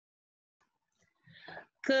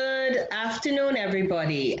Good afternoon,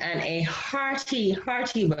 everybody, and a hearty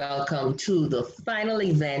welcome to the final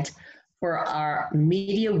event for our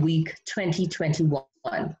Media Week 2021.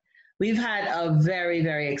 We've had a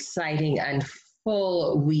very exciting and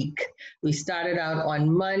full week. We started out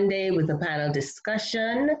on Monday with a panel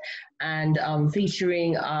discussion and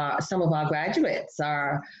featuring some of our graduates.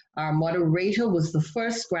 Our moderator was the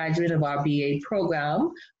first graduate of our BA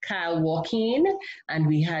program, Kyle Joaquin, and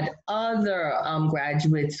we had other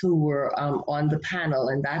graduates who were on the panel,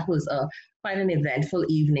 and that was quite an eventful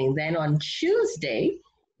evening. Then on Tuesday,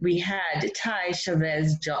 we had Ty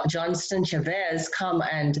Chavez, Johnston Chavez, come,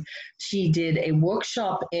 and she did a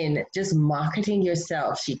workshop in just marketing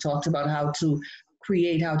yourself. She talked about how to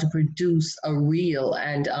create, how to produce a reel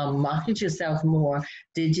and market yourself more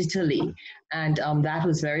digitally. And that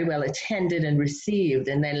was very well attended and received.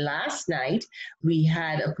 And then last night, we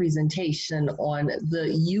had a presentation on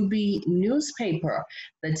the UB newspaper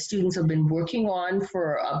that students have been working on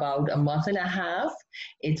for about a month and a half.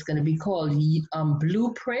 It's going to be called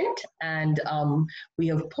Bluprint, and we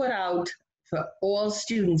have put out for all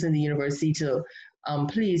students in the university to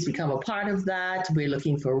please become a part of that. We're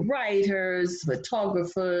looking for writers,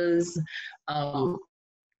 photographers, all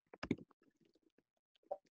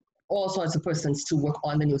sorts of persons to work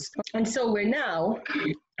on the newspaper. And so we're now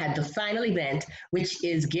at the final event, which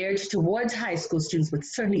is geared towards high school students, but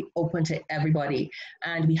certainly open to everybody.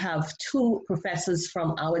 And we have two professors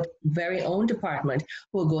from our very own department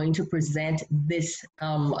who are going to present this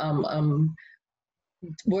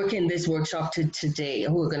work in this workshop today,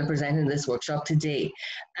 who are going to present in this workshop today.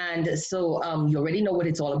 And so you already know what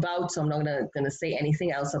it's all about, so I'm not going to say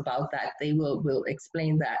anything else about that. They will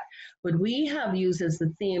explain that. But we have used as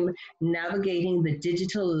the theme, navigating the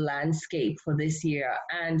digital landscape for this year.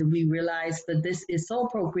 And we realized that this is so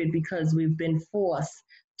appropriate because we've been forced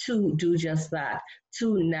to do just that,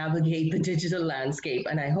 to navigate the digital landscape.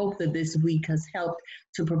 And I hope that this week has helped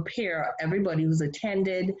to prepare everybody who's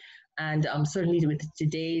attended, and certainly with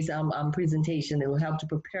today's presentation, it will help to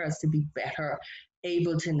prepare us to be better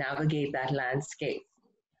able to navigate that landscape.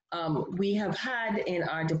 We have had in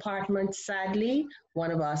our department, sadly, one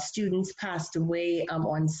of our students passed away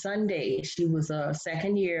on Sunday. She was a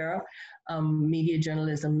second year media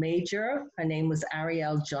journalism major. Her name was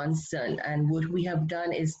Ariel Johnson. And what we have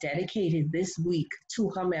done is dedicated this week to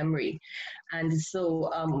her memory. And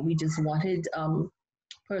so we just wanted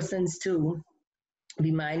persons to be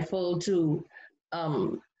mindful to,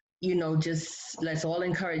 just let's all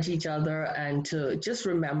encourage each other and to just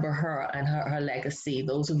remember her and her legacy.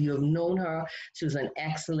 Those of you who have known her, she was an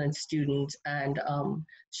excellent student, and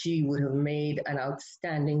she would have made an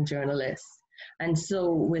outstanding journalist. And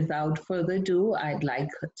so without further ado, I'd like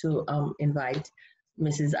to invite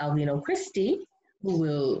Mrs. Alvino Christie, who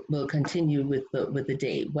will continue with the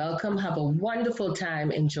day. Welcome, have a wonderful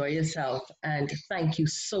time, enjoy yourself, and thank you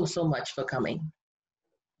so much for coming.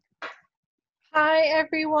 Hi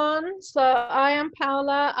everyone, so I am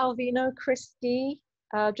Paola Alvino Christie.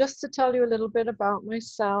 Just to tell you a little bit about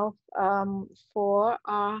myself, for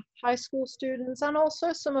our high school students and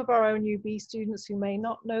also some of our own UB students who may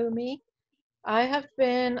not know me. I have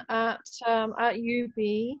been at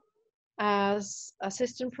UB as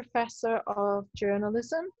assistant professor of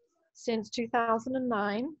journalism since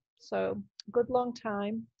 2009, so a good long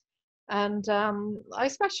time. And I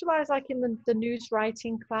specialize in the news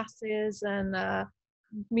writing classes and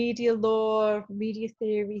media law, media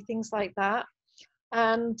theory, things like that.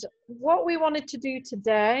 And what we wanted to do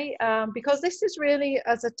today, because this is really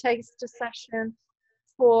as a taster session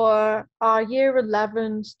for our year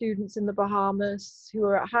 11 students in the Bahamas who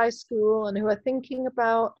are at high school and who are thinking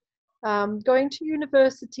about going to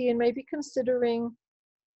university and maybe considering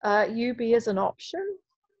UB as an option.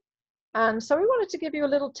 And so we wanted to give you a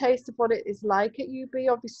little taste of what it is like at UB.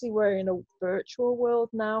 Obviously, we're in a virtual world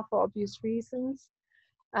now for obvious reasons.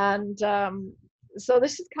 And so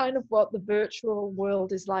this is kind of what the virtual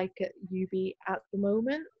world is like at UB at the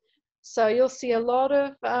moment. So you'll see a lot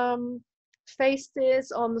of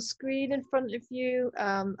faces on the screen in front of you.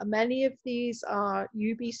 Many of these are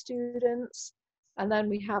UB students. And then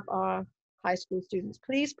we have our high school students.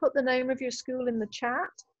 Please put the name of your school in the chat.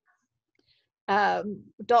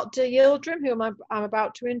 Dr. Yildirim, whom I'm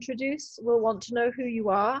about to introduce, will want to know who you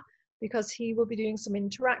are because he will be doing some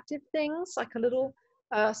interactive things, like a little,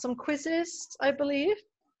 some quizzes, I believe.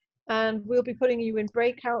 And we'll be putting you in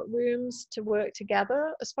breakout rooms to work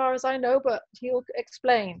together, as far as I know, but he'll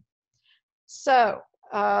explain. So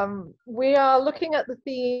we are looking at the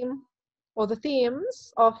theme, or the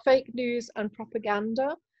themes of fake news and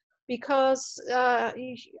propaganda, because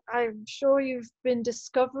I'm sure you've been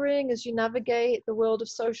discovering as you navigate the world of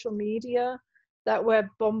social media that we're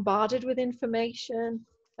bombarded with information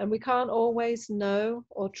and we can't always know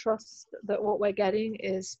or trust that what we're getting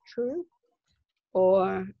is true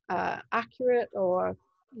or accurate, or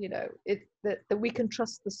that we can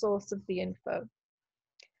trust the source of the info.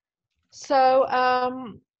 So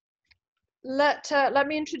let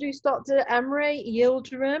me introduce Dr. Emre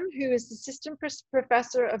Yildirim, who is Assistant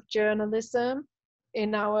Professor of Journalism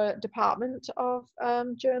in our Department of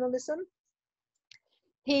Journalism.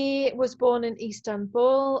 He was born in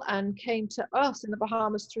Istanbul and came to us in the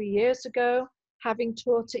Bahamas 3 years ago, having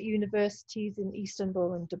taught at universities in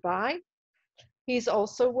Istanbul and Dubai. He's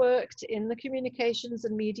also worked in the communications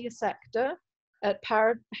and media sector at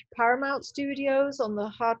Paramount Studios on the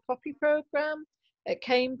hard copy program, at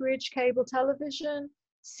Cambridge Cable Television,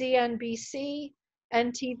 CNBC,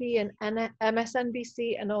 NTV and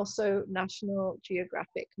MSNBC, and also National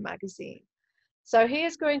Geographic magazine. So he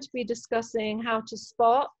is going to be discussing how to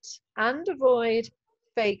spot and avoid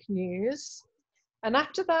fake news. And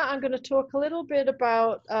after that, I'm going to talk a little bit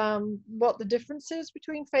about what the difference is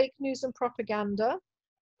between fake news and propaganda.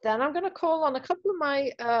 Then I'm going to call on a couple of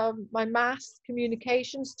my mass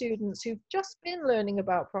communication students who've just been learning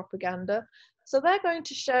about propaganda. So they're going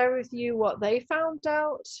to share with you what they found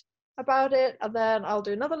out about it. And then I'll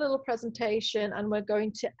do another little presentation, and we're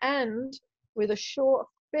going to end with a short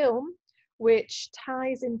film which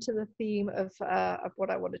ties into the theme of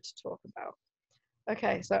what I wanted to talk about.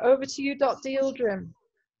 Okay, so over to you, Dr. Yildirim.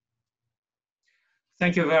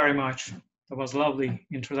 Thank you very much. That was a lovely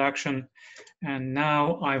introduction. And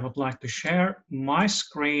now I would like to share my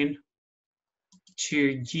screen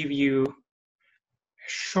to give you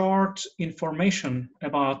short information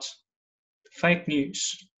about fake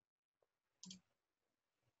news.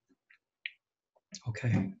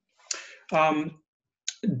 Okay.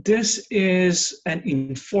 This is an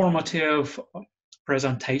informative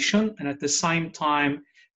presentation, and at the same time,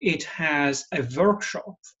 it has a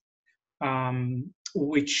workshop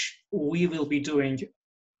which we will be doing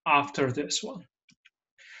after this one.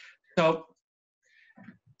 So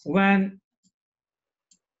when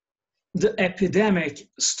the epidemic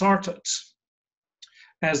started,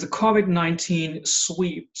 as the COVID-19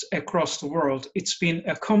 swept across the world, it's been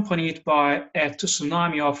accompanied by a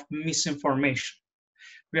tsunami of misinformation.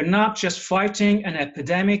 We're not just fighting an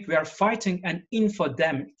epidemic, we are fighting an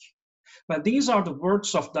infodemic. But these are the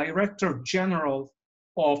words of Director General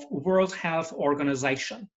of World Health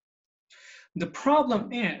Organization. The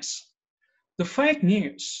problem is the fake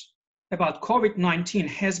news about COVID-19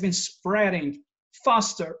 has been spreading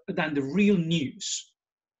faster than the real news.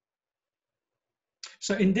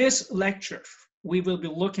 So in this lecture, we will be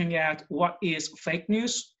looking at what is fake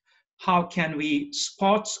news, how can we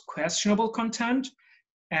spot questionable content,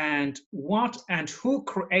 and what and who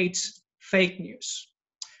creates fake news.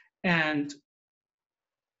 And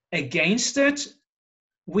against it,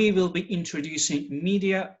 we will be introducing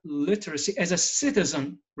media literacy as a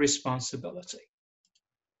citizen responsibility.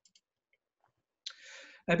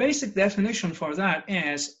 A basic definition for that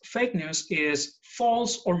is fake news is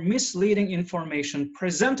false or misleading information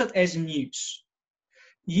presented as news,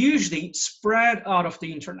 usually spread out of the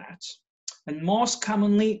internet, and most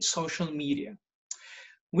commonly social media.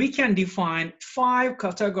 We can define 5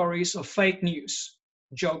 categories of fake news: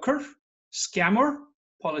 joker, scammer,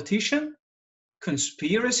 politician,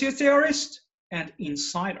 conspiracy theorist, and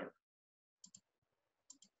insider.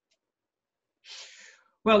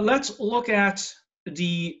 Well, let's look at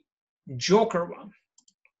the joker one.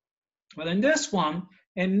 Well, in this one,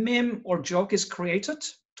 a meme or joke is created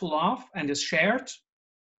to laugh and is shared.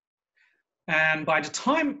 And by the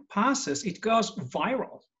time passes, it goes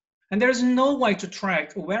viral. And there's no way to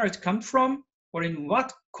track where it comes from or in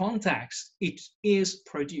what context it is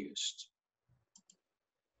produced.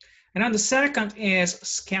 And then the second is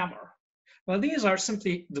scammer. Well, these are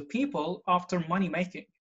simply the people after money making.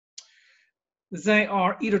 They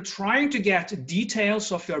are either trying to get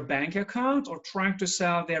details of your bank account or trying to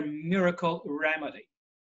sell their miracle remedy.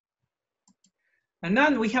 And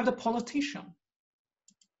then we have the politician.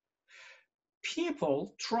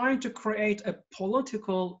 People trying to create a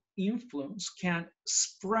political influence can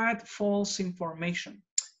spread false information.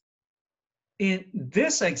 In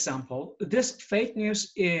this example, this fake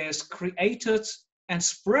news is created and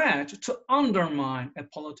spread to undermine a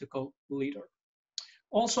political leader.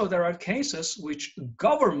 Also, there are cases which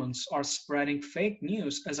governments are spreading fake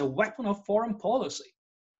news as a weapon of foreign policy,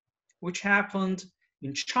 which happened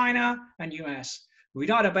in China and US.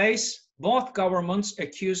 Without a base, both governments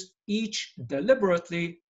accused each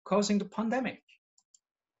deliberately causing the pandemic.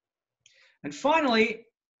 And finally,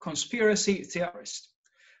 conspiracy theorists.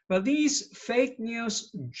 Well, these fake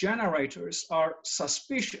news generators are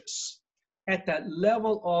suspicious at that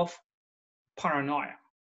level of paranoia.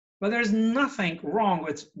 But there's nothing wrong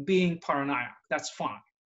with being paranoid. That's fine.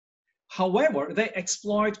 However, they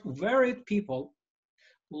exploit varied people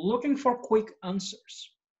looking for quick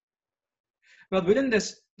answers. But within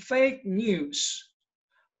this fake news,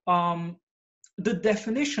 the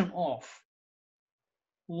definition of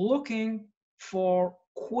looking for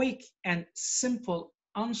quick and simple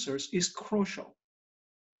answers is crucial.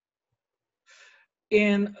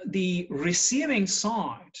 In the receiving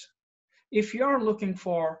side, if you're looking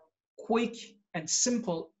for quick and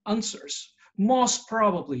simple answers, most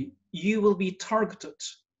probably you will be targeted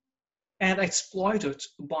and exploited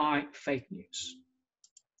by fake news.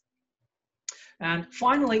 And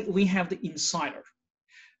finally, we have the insider.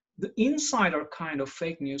 The insider kind of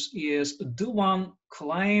fake news is the one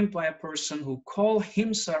claimed by a person who calls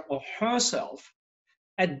himself or herself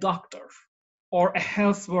a doctor or a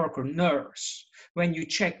health worker, nurse. When you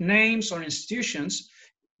check names or institutions,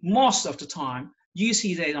 most of the time, you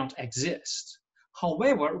see they don't exist.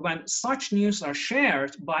 However, when such news are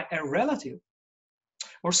shared by a relative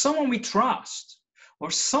or someone we trust,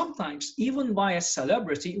 or sometimes even by a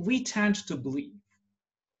celebrity, we tend to believe.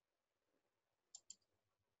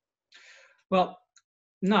 Well,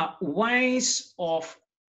 now, ways of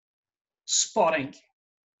spotting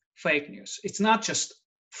fake news. It's not just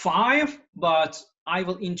 5, but I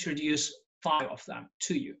will introduce 5 of them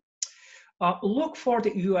to you. Look for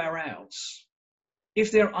the URLs.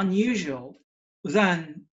 If they're unusual,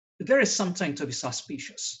 then there is something to be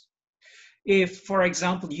suspicious. If, for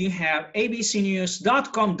example, you have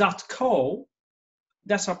abcnews.com.co,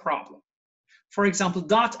 that's a problem. For example,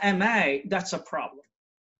 .ma, that's a problem.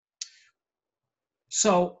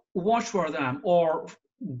 So watch for them, or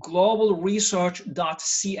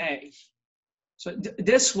globalresearch.ca. So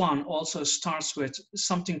this one also starts with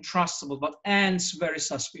something trustable, but ends very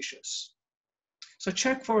suspicious. So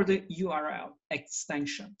check for the URL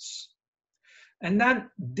extensions. And then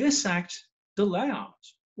dissect the layout.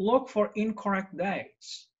 Look for incorrect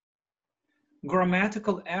dates,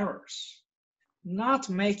 grammatical errors, not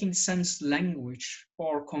making sense language,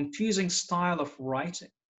 or confusing style of writing,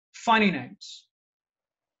 funny names,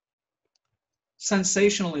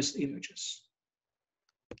 sensationalist images.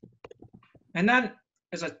 And then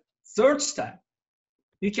as a third step,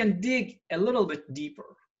 you can dig a little bit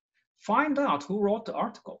deeper. Find out who wrote the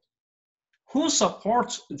article, who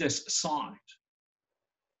supports this site.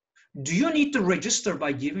 Do you need to register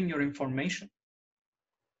by giving your information?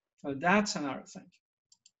 So that's another thing.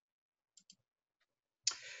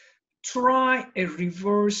 Try a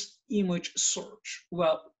reverse image search.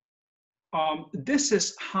 Well, this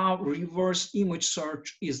is how reverse image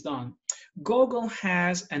search is done. Google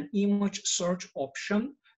has an image search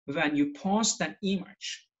option when you post an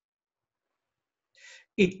image.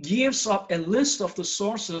 It gives up a list of the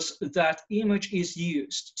sources that image is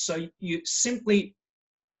used. So you simply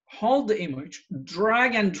hold the image,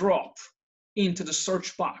 drag and drop into the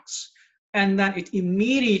search box, and then it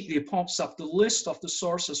immediately pops up the list of the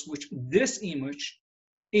sources which this image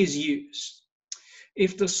is used.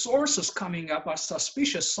 If the sources coming up are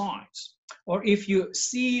suspicious sites, or if you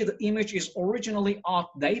see the image is originally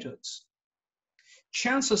outdated,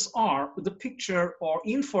 chances are the picture or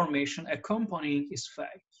information accompanying is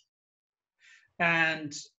fake.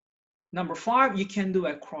 And number 5, you can do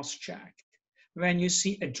a cross-check. When you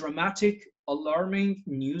see a dramatic, alarming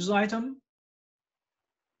news item,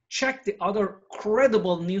 check the other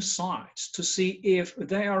credible news sites to see if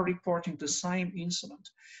they are reporting the same incident.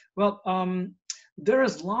 Well, there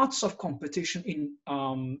is lots of competition in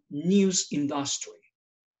news industry.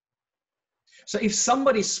 So if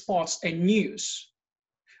somebody spots a news,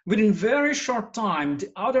 within very short time, the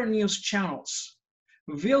other news channels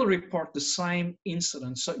will report the same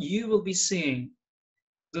incident. So you will be seeing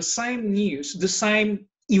the same news, the same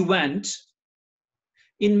event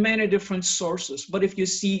in many different sources. But if you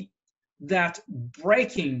see that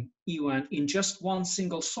breaking event in just one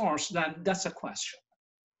single source, then that's a question.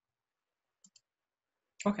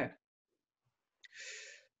 Okay.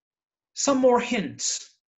 Some more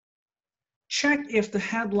hints. Check if the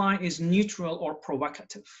headline is neutral or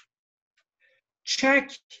provocative.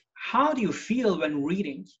 Check how do you feel when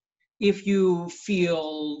reading. If you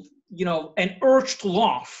feel, an urge to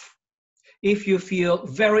laugh, if you feel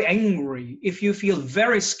very angry, if you feel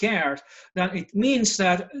very scared, then it means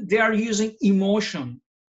that they are using emotion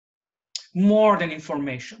more than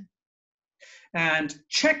information. And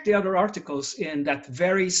check the other articles in that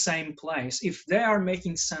very same place if they are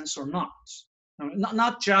making sense or not.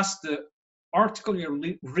 Not just the article you're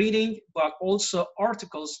reading, but also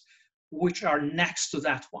articles which are next to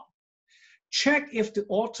that one. Check if the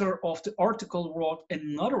author of the article wrote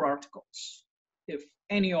another articles, if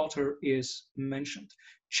any author is mentioned.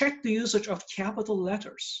 Check the usage of capital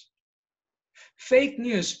letters. Fake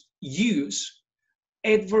news use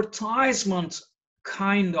advertisement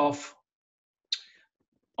kind of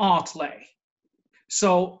outlay.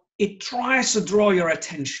 So it tries to draw your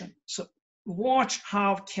attention. So watch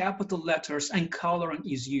how capital letters and coloring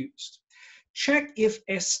is used. Check if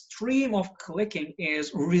a stream of clicking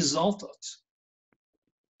is resulted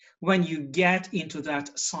when you get into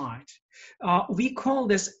that site. We call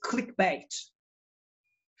this clickbait.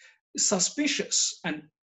 Suspicious and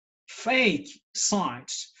fake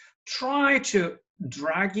sites try to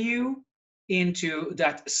drag you into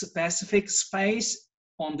that specific space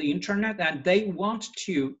on the internet, and they want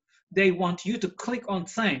you to click on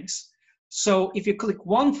things. So if you click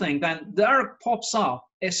one thing, then there pops up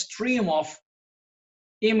a stream of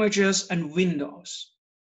images and windows.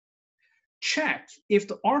 Check if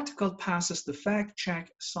the article passes the fact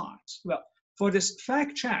check sites. Well, for this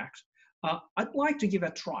fact check, I'd like to give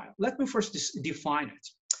a trial. Let me first define it.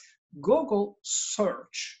 Google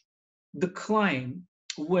search the claim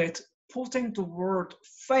with putting the word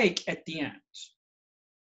fake at the end.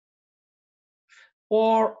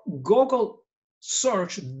 Or Google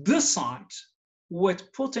search the site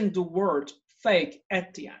with putting the word fake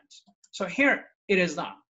at the end. So here it is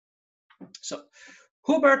done. So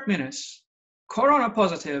Hubert Minnis, corona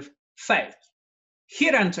positive, fake.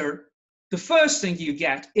 Hit enter. The first thing you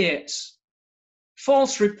get is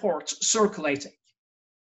false reports circulating.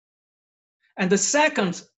 And the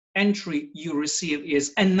second entry you receive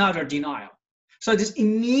is another denial. So this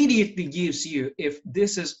immediately gives you if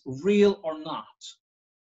this is real or not.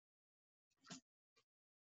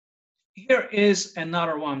 Here is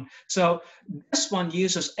another one. So this one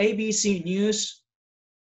uses ABC News,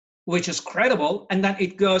 which is credible, and then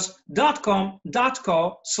it goes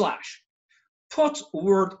 .com.co/ put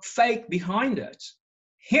word fake behind it,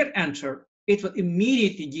 hit enter, it will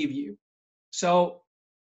immediately give you. So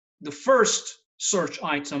the first search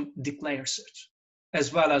item declares it,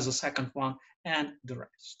 as well as the second one and the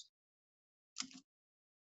rest.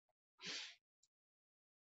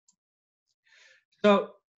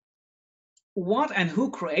 So what and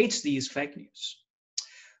who creates these fake news?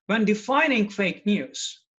 When defining fake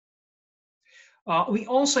news, we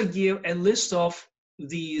also give a list of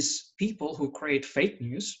these people who create fake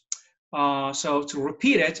news. So to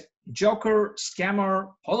repeat it, joker, scammer,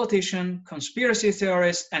 politician, conspiracy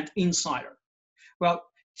theorist, and insider. Well,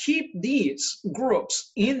 keep these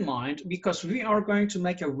groups in mind because we are going to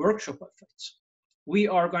make a workshop of it. We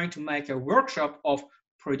are going to make a workshop of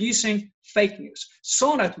producing fake news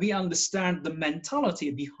so that we understand the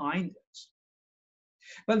mentality behind it.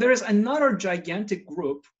 But there is another gigantic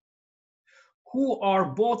group who are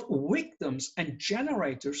both victims and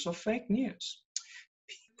generators of fake news.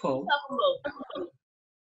 People.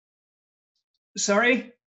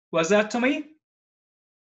 Sorry, was that to me?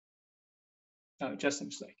 Oh, just a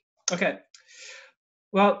mistake. Okay.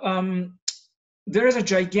 Well, there is a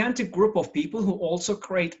gigantic group of people who also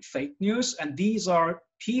create fake news, and these are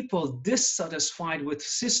people dissatisfied with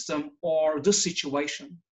system or the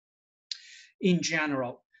situation in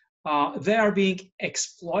general. They are being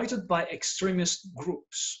exploited by extremist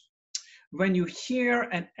groups. When you hear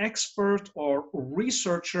an expert or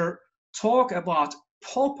researcher talk about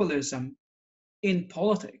populism in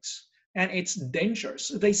politics and its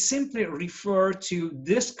dangers, they simply refer to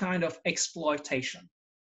this kind of exploitation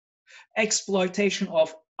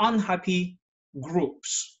of unhappy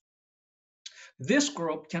groups. This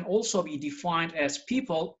group can also be defined as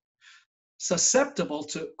people susceptible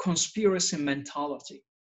to conspiracy mentality.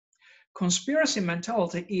 Conspiracy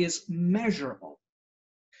mentality is measurable.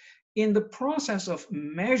 In the process of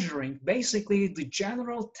measuring, basically the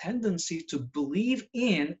general tendency to believe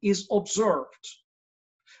in is observed.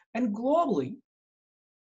 And globally,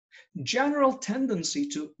 general tendency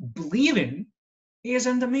to believe in is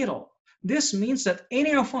in the middle. This means that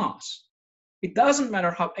any of us, it doesn't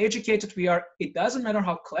matter how educated we are, it doesn't matter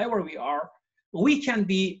how clever we are, we can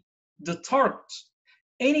be the target.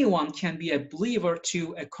 Anyone can be a believer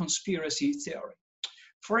to a conspiracy theory.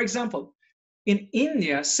 For example, in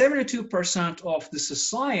India, 72% of the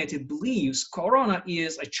society believes corona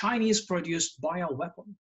is a Chinese-produced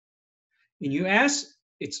bioweapon. In US,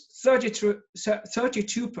 it's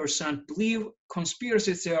 32% believe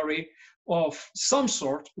conspiracy theory of some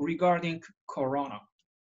sort regarding corona.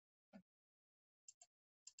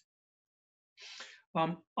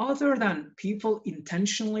 other than people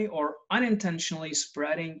intentionally or unintentionally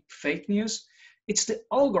spreading fake news, it's the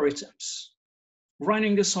algorithms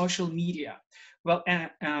running the social media. Well, an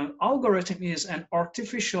algorithm is an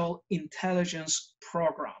artificial intelligence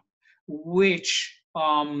program which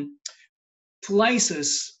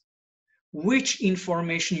places which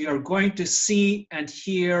information you are going to see and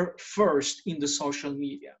hear first in the social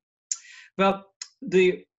media. Well,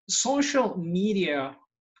 the social media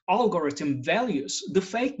algorithm values the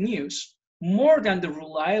fake news more than the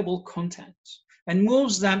reliable content and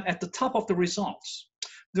moves them at the top of the results.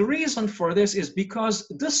 The reason for this is because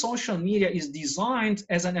the social media is designed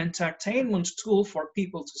as an entertainment tool for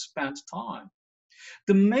people to spend time.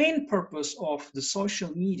 The main purpose of the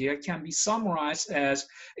social media can be summarized as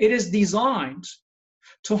it is designed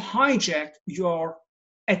to hijack your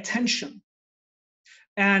attention,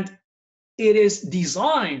 and it is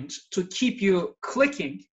designed to keep you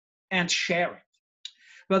clicking and sharing.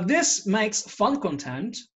 But this makes fun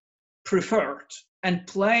content preferred and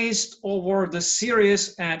placed over the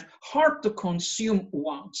serious and hard to consume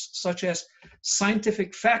ones, such as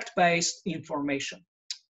scientific fact-based information.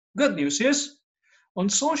 Good news is, on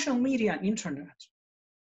social media and internet,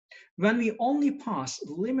 when we only pass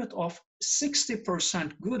the limit of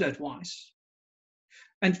 60% good advice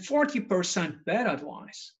and 40% bad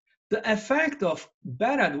advice, the effect of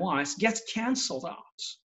bad advice gets canceled out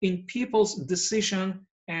in people's decision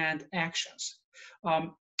and actions.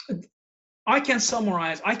 I can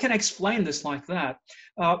summarize, I can explain this like that.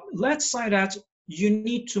 Let's say that you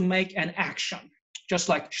need to make an action, just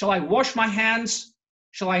like, shall I wash my hands?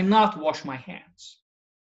 Shall I not wash my hands?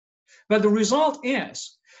 But the result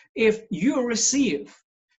is, if you receive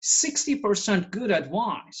 60% good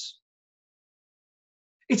advice,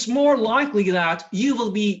 it's more likely that you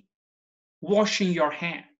will be washing your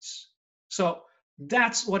hands. So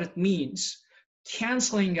that's what it means,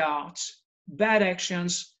 canceling out bad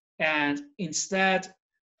actions and instead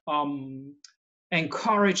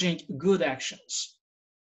encouraging good actions.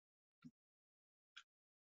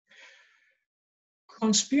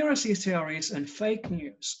 Conspiracy theories and fake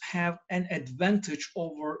news have an advantage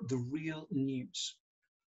over the real news.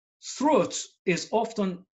 Truth is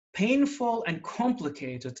often painful and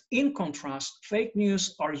complicated. In contrast, fake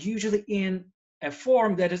news are usually in a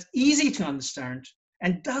form that is easy to understand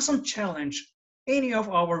and doesn't challenge any of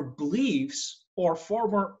our beliefs or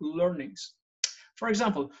former learnings. For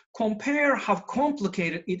example, compare how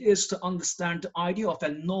complicated it is to understand the idea of a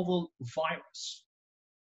novel virus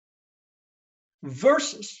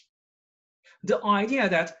versus the idea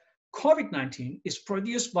that COVID-19 is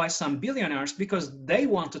produced by some billionaires because they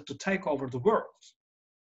wanted to take over the world.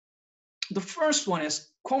 The first one is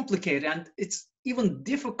complicated and it's even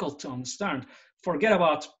difficult to understand. Forget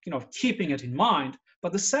about keeping it in mind.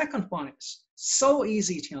 But the second one is so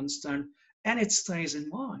easy to understand and it stays in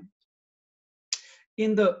mind.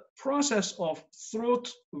 In the process of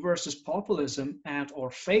truth versus populism and or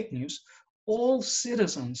fake news, all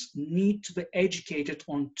citizens need to be educated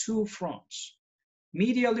on two fronts: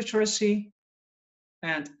 media literacy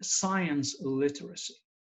and science literacy.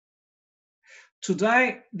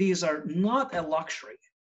 Today, these are not a luxury,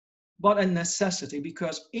 but a necessity,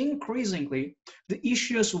 because increasingly the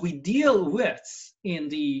issues we deal with in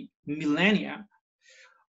the millennia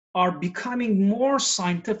are becoming more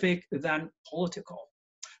scientific than political.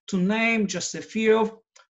 To name just a few,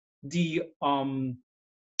 the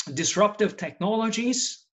disruptive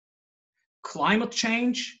technologies, climate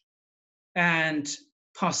change, and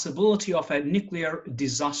possibility of a nuclear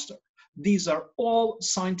disaster. These are all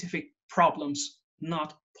scientific problems,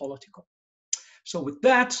 not political. So with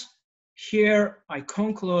that, here I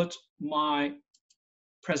conclude my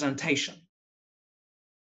presentation.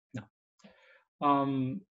 Now,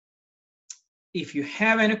 if you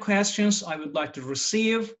have any questions, I would like to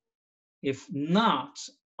receive. If not,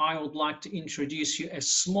 I would like to introduce you a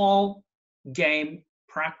small game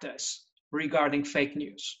practice regarding fake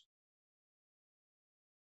news.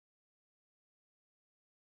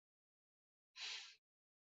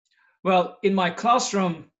 Well, in my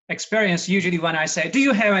classroom experience, usually when I say, do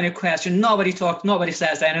you have any question? Nobody talks, nobody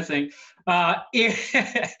says anything. If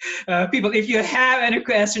you have any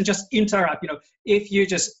question, just interrupt. If you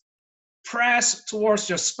just press towards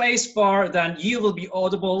your space bar, then you will be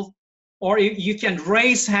audible. Or if you can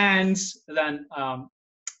raise hands, then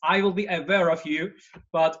I will be aware of you.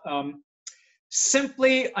 But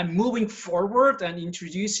simply, I'm moving forward and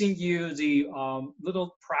introducing you the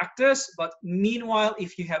little practice. But meanwhile,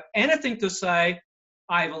 if you have anything to say,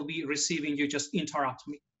 I will be receiving you. Just interrupt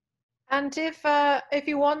me. And if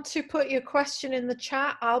you want to put your question in the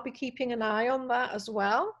chat, I'll be keeping an eye on that as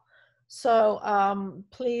well. So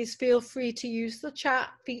please feel free to use the chat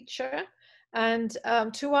feature. And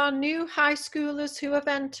to our new high schoolers who have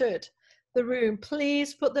entered the room,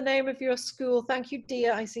 please put the name of your school. Thank you,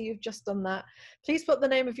 Dia. I see you've just done that. Please put the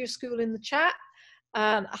name of your school in the chat.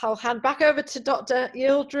 And I'll hand back over to Dr.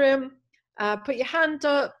 Yildirim. Put your hand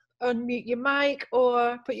up, unmute your mic,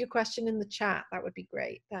 or put your question in the chat. That would be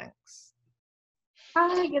great. Thanks.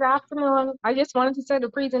 Hi, good afternoon. I just wanted to say the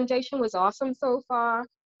presentation was awesome so far.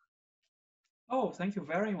 Oh, thank you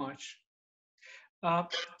very much. You're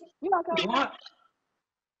welcome.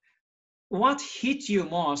 What hit you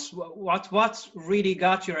most? What really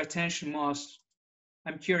got your attention most?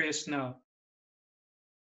 I'm curious to know.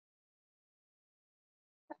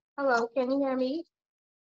 Hello, can you hear me?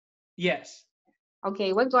 Yes.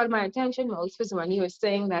 Okay, what got my attention most was when you were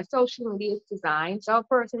saying that social media is designed so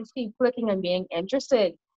persons keep clicking and being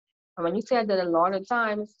interested. And when you said that a lot of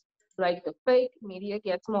times, like the fake media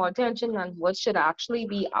gets more attention than what should actually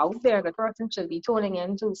be out there, the person should be tuning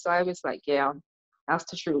into. So I was like, yeah, that's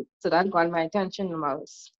the truth. So that got my attention the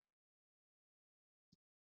most.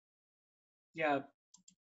 Yeah.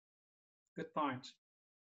 Good point.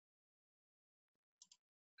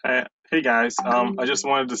 Hey guys, I just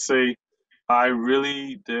wanted to say I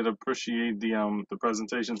really did appreciate the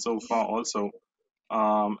presentation so far also.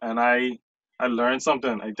 And I learned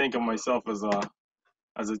something. I think of myself as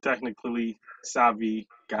a technically savvy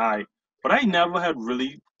guy, but I never had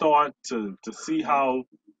really thought to see how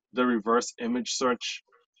the reverse image search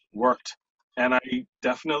worked. And I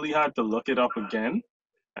definitely had to look it up again.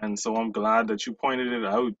 And so I'm glad that you pointed it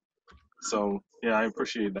out. So yeah, I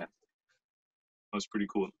appreciate that. That was pretty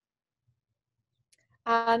cool.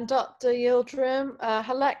 And Dr. Yildirim,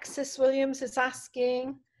 Alexis Williams is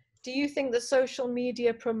asking, do you think that social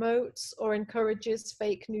media promotes or encourages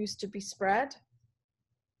fake news to be spread?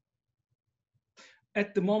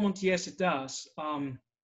 At the moment, yes, it does.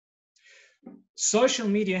 Social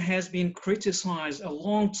media has been criticized a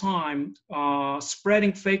long time,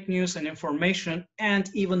 spreading fake news and information and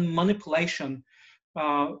even manipulation.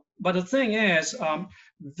 But the thing is,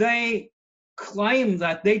 they claim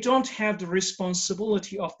that they don't have the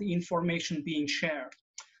responsibility of the information being shared.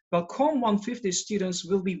 Well, COM 150 students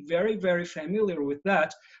will be very, very familiar with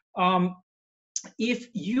that. If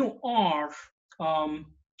you are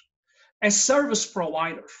a service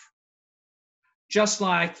provider, just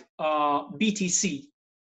like BTC,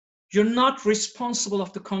 you're not responsible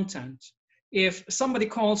of the content. If somebody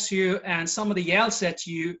calls you and somebody yells at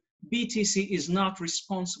you, BTC is not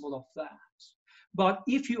responsible of that. But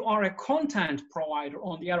if you are a content provider,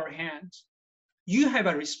 on the other hand, you have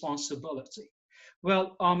a responsibility.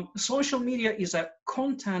 Well, social media is a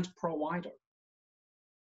content provider,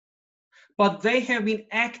 but they have been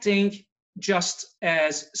acting just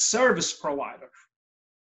as service provider.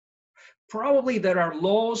 Probably there are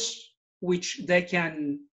laws which they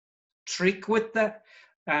can trick with that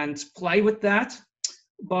and play with that,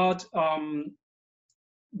 but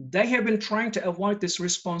they have been trying to avoid this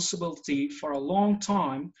responsibility for a long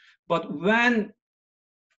time. But when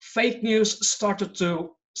fake news started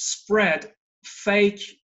to spread, fake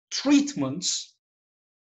treatments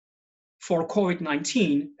for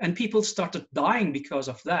COVID-19, and people started dying because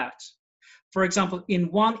of that. For example, in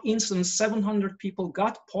one instance, 700 people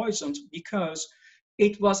got poisoned because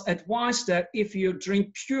it was advised that if you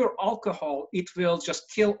drink pure alcohol, it will just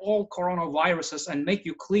kill all coronaviruses and make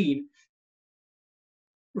you clean.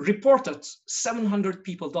 Reported 700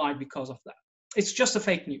 people died because of that. It's just a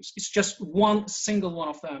fake news. It's just one single one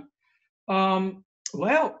of them.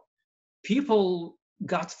 Well, people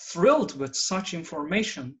got thrilled with such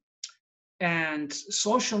information, and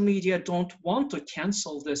social media don't want to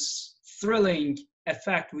cancel this thrilling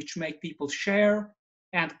effect which make people share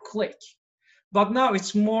and click. But now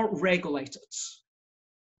it's more regulated.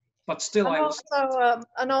 But still,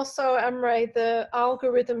 and also, Emre, the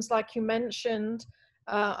algorithms, like you mentioned,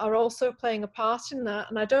 are also playing a part in that.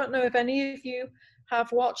 And I don't know if any of you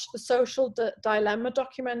have watched the Social Dilemma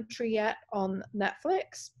documentary yet on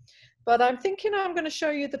Netflix, but I'm thinking I'm going to show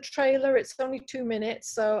you the trailer. It's only 2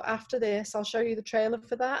 minutes, so after this, I'll show you the trailer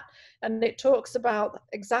for that. And it talks about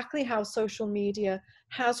exactly how social media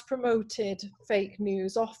has promoted fake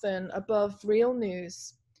news, often above real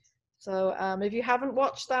news. So if you haven't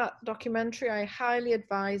watched that documentary, I highly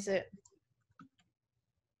advise it.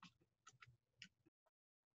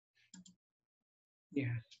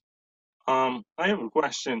 Yeah. I have a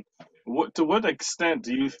question. To what extent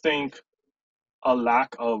do you think a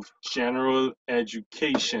lack of general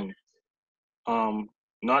education,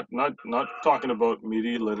 not talking about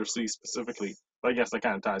media literacy specifically, but I guess that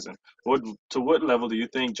kind of ties in. To what level do you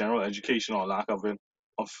think general education or lack of it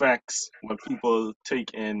affects what people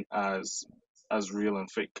take in as real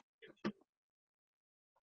and fake?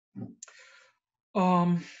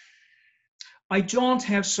 I don't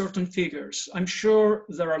have certain figures. I'm sure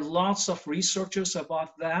there are lots of researchers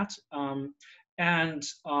about that. And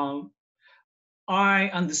I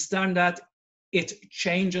understand that it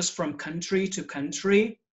changes from country to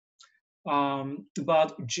country.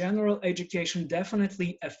 But general education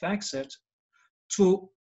definitely affects it. To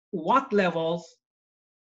what level,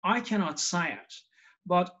 I cannot say it.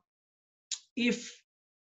 But if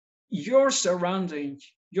your surrounding,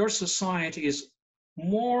 your society is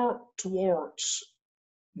more towards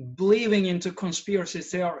believing into conspiracy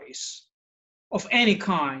theories of any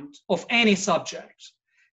kind, of any subject,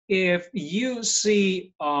 if you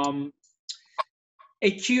see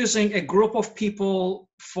accusing a group of people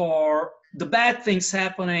for the bad things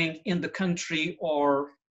happening in the country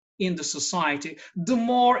or in the society, the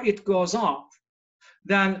more it goes up,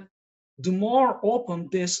 then the more open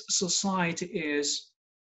this society is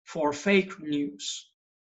for fake news.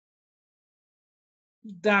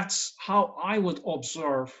 That's how I would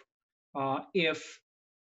observe if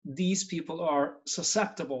these people are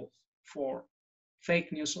susceptible for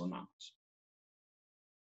fake news or not.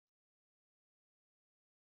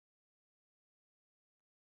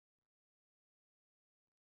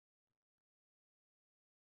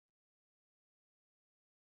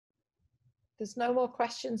 There's no more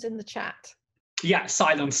questions in the chat. Yeah,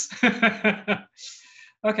 silence.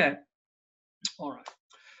 Okay, all right.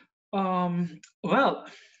 Well,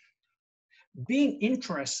 being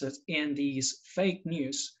interested in these fake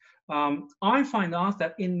news, I find out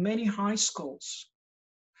that in many high schools,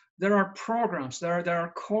 there are programs, there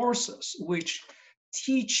are courses which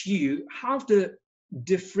teach you how to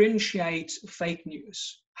differentiate fake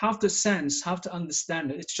news, how to sense, how to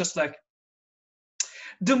understand it. It's just like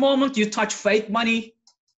the moment you touch fake money,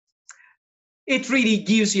 it really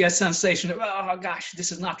gives you a sensation of, oh gosh,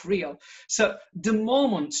 this is not real. So the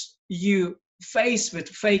moment you face with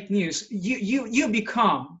fake news, you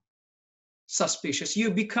become suspicious,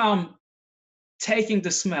 you become taking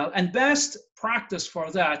the smell. And best practice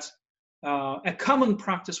for that, a common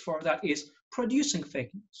practice for that is producing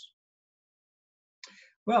fake news.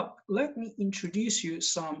 Well, let me introduce you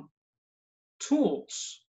some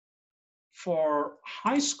tools for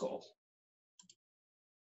high school.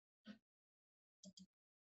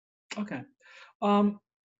 Okay,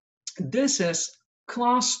 this is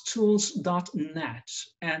classtools.net,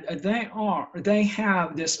 and they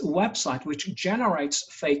have this website which generates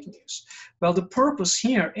fake news. Well, the purpose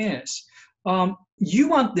here is you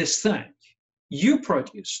want this thing you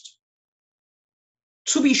produced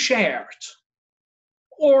to be shared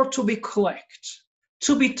or to be clicked,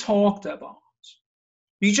 to be talked about.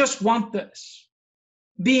 You just want this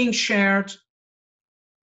being shared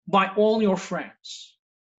by all your friends.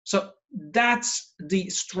 So that's the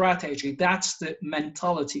strategy, that's the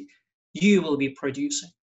mentality you will be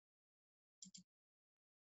producing.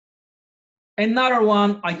 Another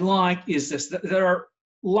one I like is this. There are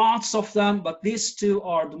lots of them, but these two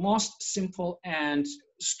are the most simple and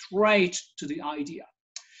straight to the idea.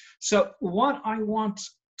 So what I want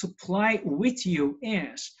to play with you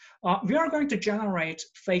is, we are going to generate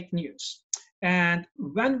fake news. And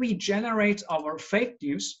when we generate our fake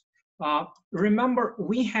news, remember,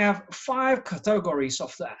 we have 5 categories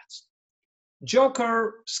of that: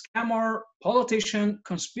 joker, scammer, politician,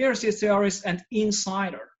 conspiracy theorist, and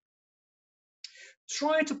insider.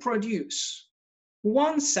 Try to produce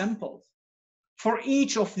one sample for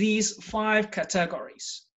each of these 5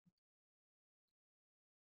 categories.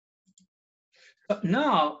 But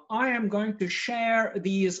now I am going to share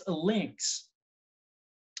these links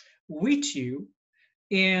with you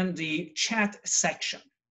in the chat section,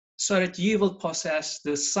 so that you will possess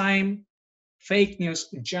the same fake news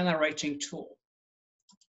generating tool.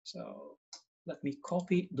 So let me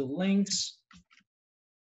copy the links.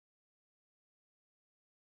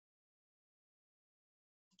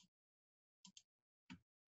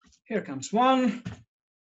 Here comes one.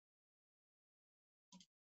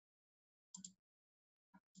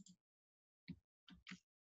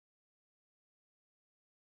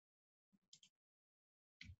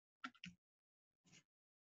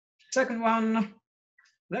 Second one.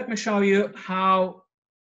 Let me show you how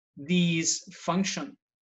these function.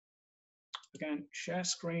 Again, share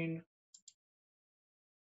screen.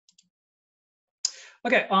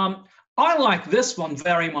 Okay, I like this one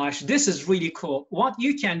very much. This is really cool. What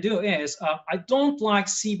you can do is, I don't like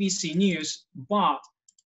CBC News, but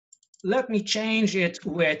let me change it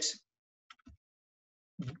with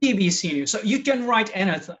BBC News. So you can write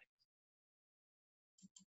anything.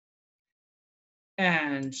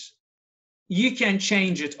 and you can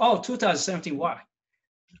change it. Oh, 2017, why?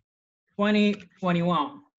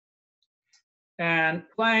 2021. And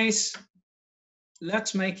place,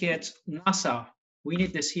 let's make it NASA. We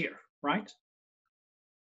need this here, right?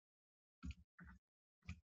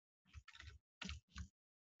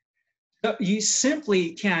 So you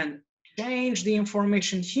simply can change the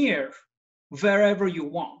information here wherever you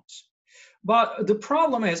want. But the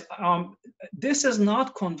problem is, this is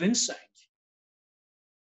not convincing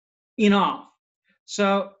enough.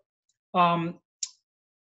 So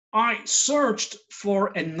I searched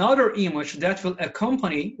for another image that will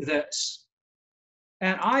accompany this,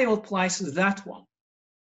 and I will place that one.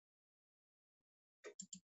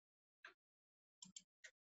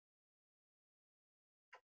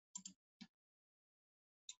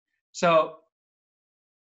 So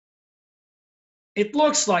it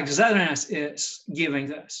looks like ZNS is giving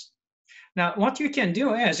this. Now, what you can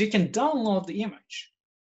do is you can download the image.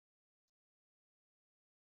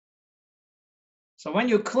 So when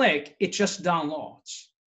you click, it just downloads.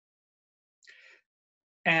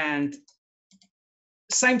 And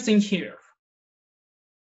same thing here.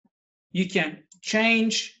 You can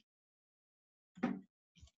change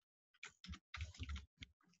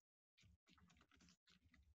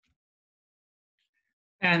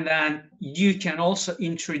and then you can also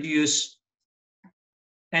introduce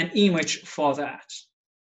an image for that.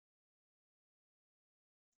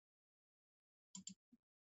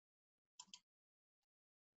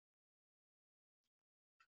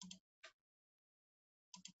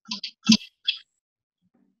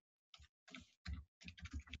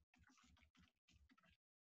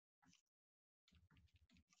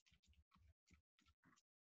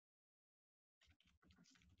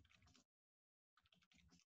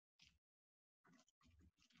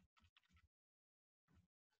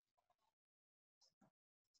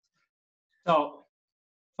 So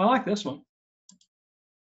I like this one.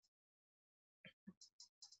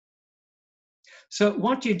 So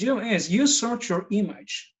what you do is you search your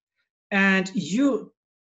image and you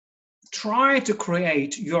try to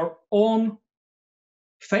create your own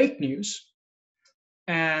fake news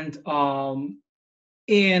and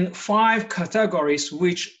in 5 categories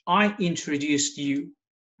which I introduced you.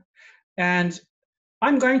 And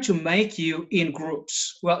I'm going to make you in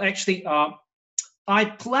groups. Well, actually, I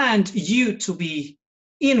planned you to be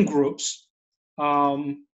in groups, but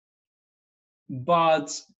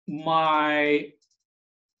my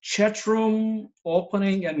chat room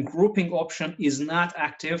opening and grouping option is not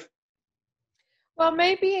active. Well,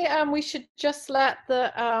 maybe we should just let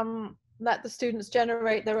the students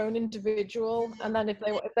generate their own individual, and then if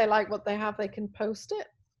they like what they have, they can post it.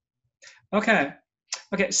 Okay.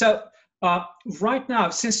 Okay. So right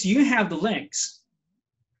now, since you have the links,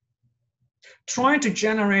 try to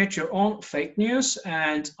generate your own fake news,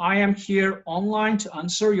 and I am here online to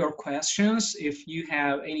answer your questions. If you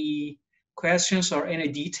have any questions or any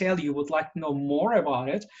detail you would like to know more about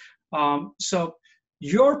it. So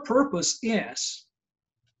your purpose is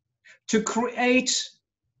to create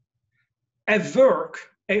a work,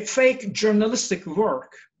 a fake journalistic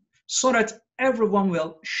work, so that everyone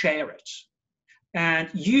will share it. And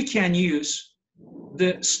you can use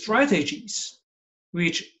the strategies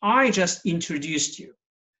which I just introduced you.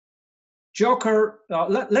 Joker,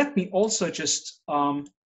 let me also just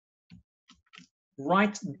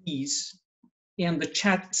write these in the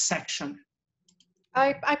chat section.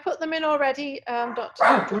 I put them in already, Dr.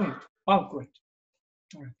 Oh, great. Oh, great.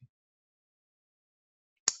 All right.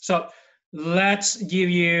 So let's give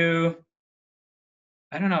you,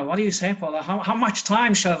 I don't know, what do you say, Paula? How much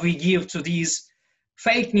time shall we give to these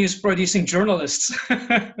fake news producing journalists?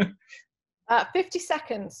 50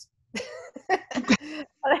 seconds.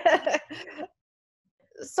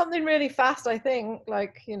 Something really fast, I think,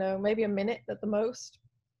 like, maybe a minute at the most.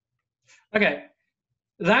 Okay,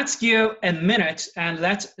 let's give a minute and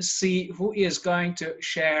let's see who is going to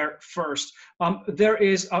share first. There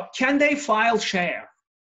is, can they file share?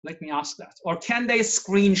 Let me ask that. Or can they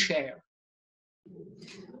screen share?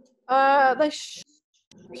 They should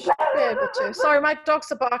be able to. Sorry, my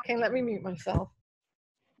dogs are barking. Let me mute myself.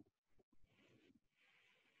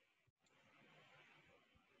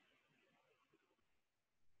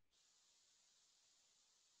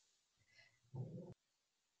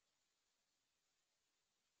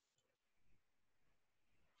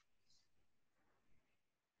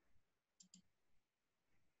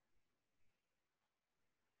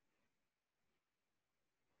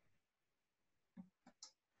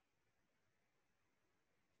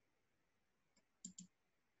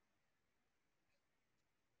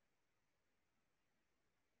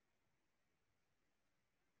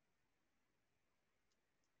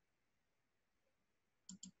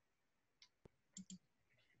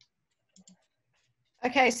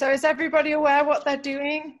 Okay, so is everybody aware what they're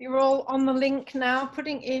doing? You're all on the link now,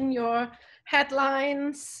 putting in your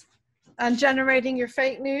headlines and generating your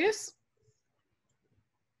fake news.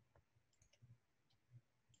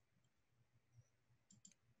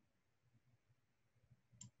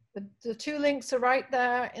 The two links are right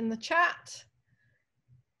there in the chat.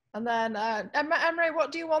 And then, Emre,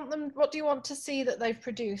 what do you want to see that they've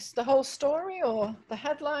produced? The whole story or the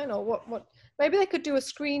headline, or what? Maybe they could do a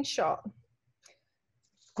screenshot.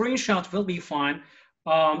 Screenshot will be fine.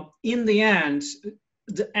 In the end,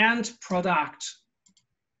 the end product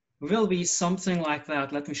will be something like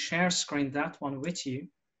that. Let me share screen that one with you.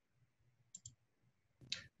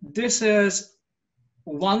 This is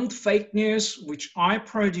one fake news which I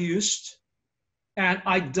produced and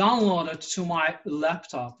I downloaded to my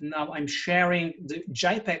laptop. Now I'm sharing the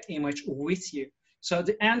JPEG image with you. So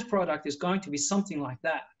the end product is going to be something like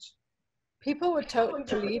that. People would totally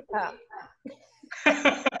believe that.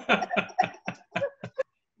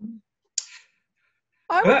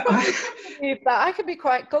 I would probably believe that. I could be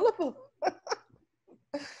quite gullible.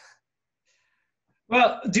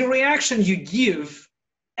 Well, the reaction you give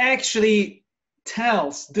actually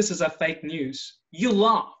tells this is a fake news. You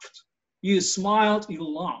laughed, you smiled, you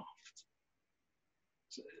laughed.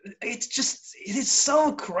 It is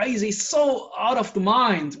so crazy, so out of the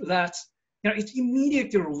mind that it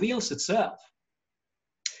immediately reveals itself.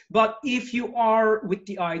 But if you are with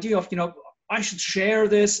the idea of, I should share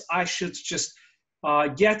this, I should just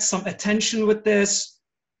get some attention with this,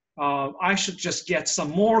 I should just get some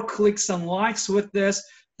more clicks and likes with this,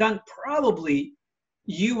 then probably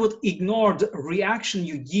you would ignore the reaction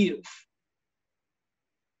you give.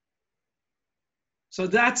 So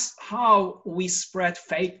that's how we spread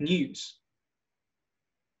fake news.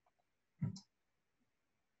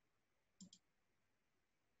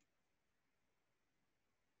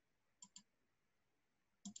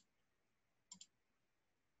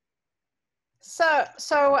 So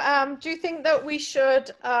do you think that we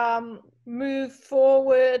should move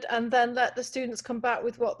forward and then let the students come back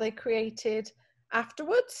with what they created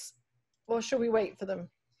afterwards, or should we wait for them?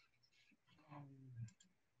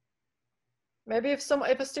 Maybe if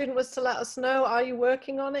a student was to let us know, are you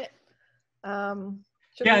working on it?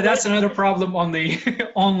 Yeah, that's another problem on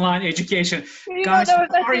the online education. Guys,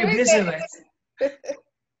 are you busy with?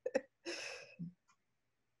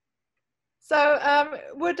 So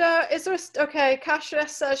is there, okay, Kasia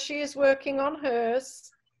says she is working on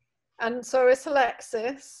hers, and so is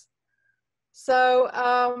Alexis. So,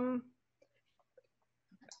 I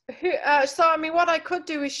mean, what I could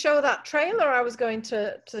do is show that trailer I was going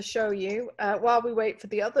to show you while we wait for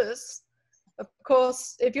the others. Of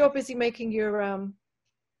course, if you're busy making your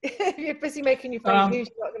if you're busy making your fake news,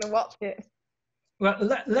 you're not going to watch it. Well,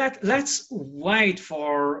 let's wait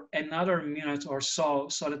for another minute or so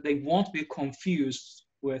that they won't be confused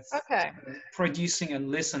with producing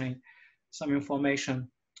and listening some information.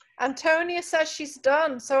 Antonia says she's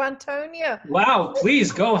done. So Antonia. Wow,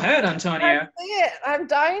 please go ahead, Antonia. I see it. I'm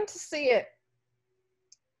dying to see it.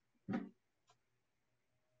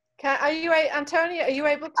 Antonia, are you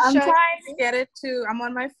able to I'm share? trying to get it too. I'm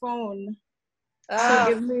on my phone. So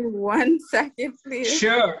give me 1 second, please.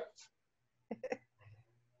 Sure.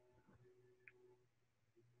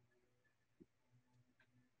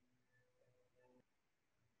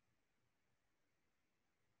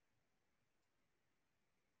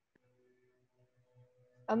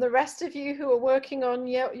 And the rest of you who are working on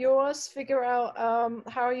yours, figure out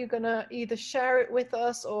how are you going to either share it with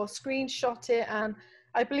us or screenshot it. And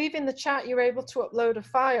I believe in the chat you're able to upload a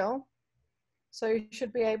file. So you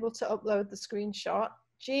should be able to upload the screenshot.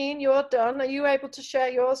 Jean, you're done. Are you able to share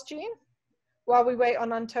yours, Jean, while we wait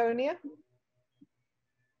on Antonia?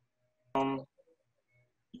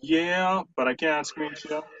 Yeah, but I can't screen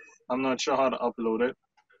share. I'm not sure how to upload it.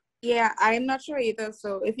 Yeah, I'm not sure either.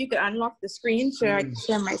 So if you could unlock the screen share, I can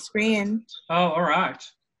share my screen. Oh, all right.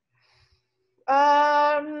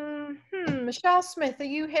 Michelle Smith, are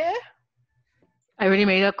you here? I already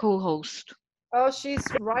made a co-host. Oh, she's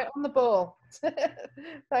right on the ball.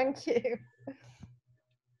 Thank you.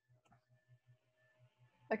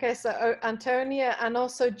 Okay, so Antonia and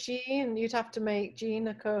also Jean, you'd have to make Jean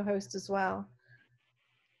a co-host as well.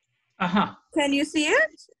 Can you see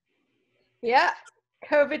it? Yeah,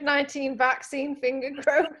 COVID-19 vaccine finger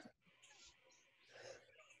growth.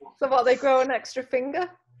 So what, they grow an extra finger?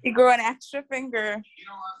 You grow an extra finger.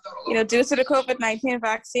 Due to the COVID-19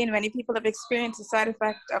 vaccine, many people have experienced the side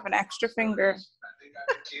effect of an extra finger.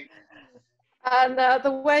 And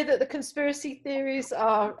the way that the conspiracy theories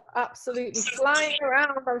are absolutely flying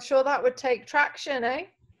around, I'm sure that would take traction, eh?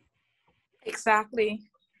 Exactly.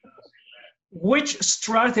 Which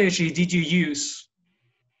strategy did you use?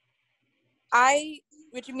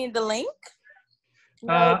 What you mean, the link?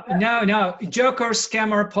 No. Joker,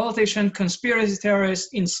 scammer, politician, conspiracy theorist,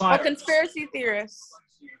 Oh, insider. conspiracy theorists.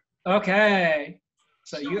 Okay.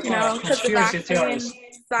 So you are a conspiracy theorist.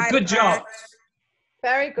 Good job.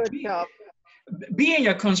 Very good job. Being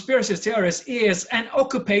a conspiracy theorist is an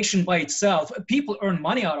occupation by itself. People earn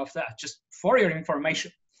money out of that, just for your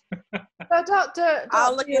information. So, Dr.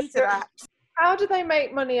 I'll look into that. How do they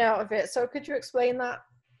make money out of it? So could you explain that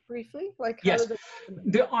briefly? Like, how Yes. do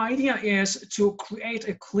The idea is to create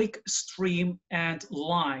a click stream and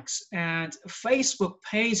likes, and Facebook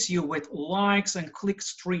pays you with likes and click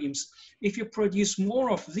streams. If you produce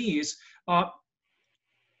more of these,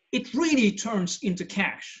 it really turns into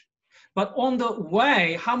cash. But on the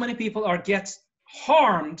way, how many people get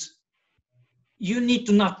harmed, you need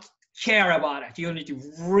to not care about it. You need to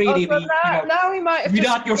really be, now we might have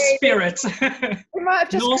without your spirit. We might have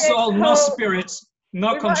just no soul, no spirit,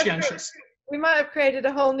 no conscientious. We might have created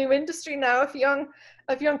a whole new industry now of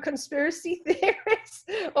young conspiracy theorists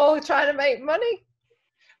all trying to make money.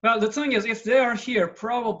 Well, the thing is, if they are here,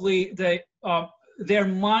 probably their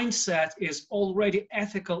mindset is already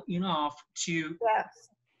ethical enough to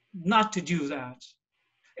not to do that.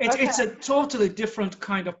 It's a totally different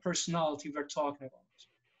kind of personality we're talking about.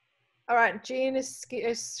 All right, Gene is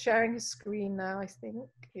sharing his screen now, I think.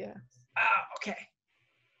 Yeah. Okay.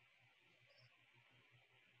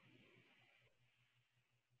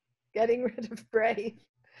 Getting rid of Brave.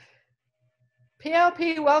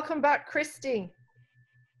 PLP, welcome back, Christy.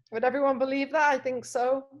 Would everyone believe that? I think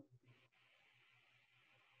so.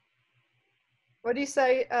 What do you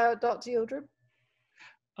say, Dr. Yildirim?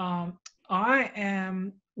 I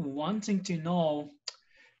am wanting to know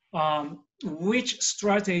which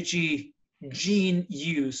strategy Gene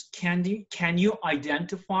used. Can you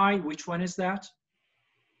identify which one is that?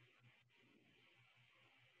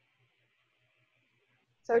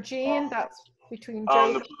 So Gene, that's between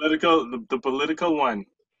the political one.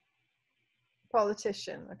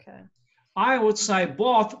 Politician, okay. I would say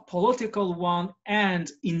both political one and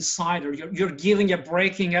insider. You're giving a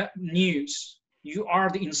breaking news. You are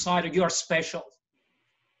the insider. You are special.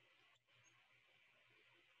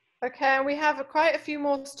 Okay, and we have quite a few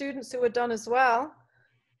more students who are done as well.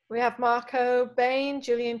 We have Marco Bain,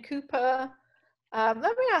 Gillian Cooper. Let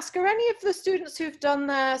me ask, are any of the students who've done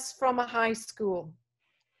this from a high school?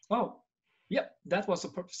 Oh, yep, that was the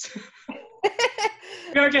purpose.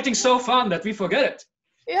 We are getting so fun that we forget it.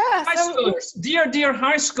 Yeah. High schoolers, dear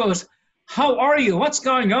high schoolers, how are you? What's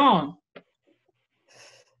going on?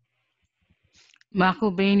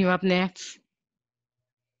 Marco Bain, you're up next.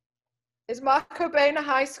 Is Marco Bain a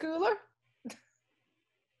high schooler?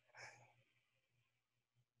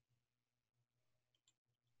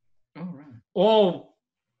 All right. Oh,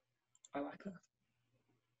 I like that.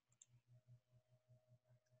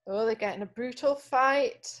 Oh, they're getting a brutal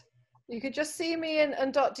fight. You could just see me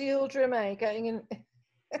and Dr. Yildirim getting in.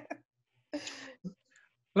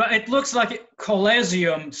 Well, it looks like a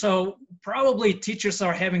Coliseum, so probably teachers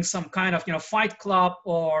are having some kind of, fight club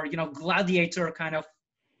or, gladiator kind of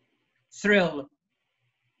thrill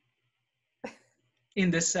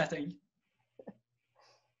in this setting.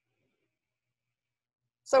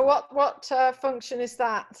 So what function is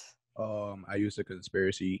that? I use the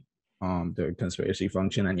conspiracy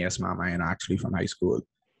function, and yes, ma'am, I am actually from high school.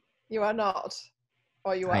 You are not,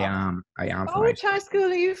 or you are? I am. Oh, which high school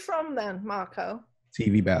are you from then, Marco?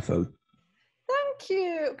 TV Bethel. Thank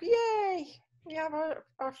you. Yay! We have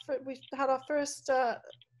we've had our first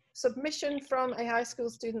submission from a high school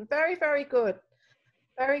student. Very, very good.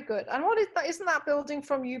 Very good. And what is that? Isn't that building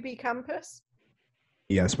from UB campus?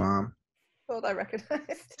 Yes, ma'am. Thought I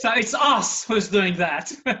recognized. So it's us who's doing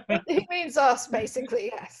that. It means us, basically.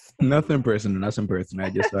 Yes. Nothing personal. I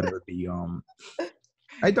just thought it would be reasonable.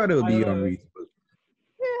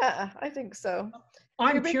 Yeah, I think so.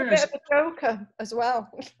 I'm curious. A bit of a joker as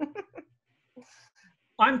well.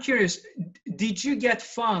 I'm curious. Did you get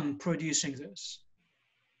fun producing this?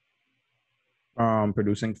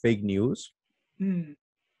 Producing fake news? Hmm.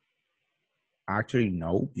 Actually,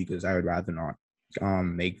 no, because I would rather not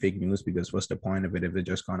make fake news, because what's the point of it if it's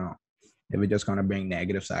just gonna bring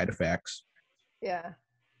negative side effects? Yeah.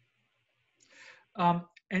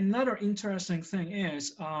 Another interesting thing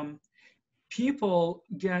is people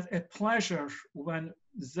get a pleasure when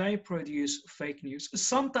they produce fake news.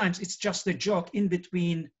 Sometimes it's just a joke in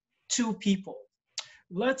between two people.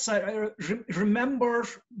 Let's say, remember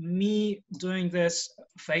me doing this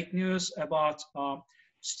fake news about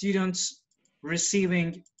students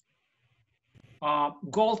receiving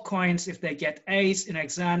gold coins if they get A's in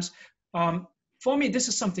exams. For me, this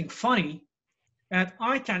is something funny, and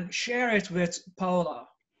I can share it with Paula.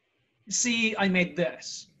 See, I made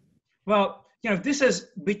this. Well, this is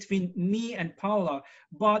between me and Paula,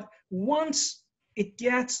 but once it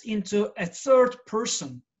gets into a third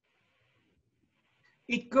person,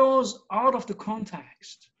 it goes out of the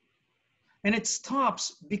context and it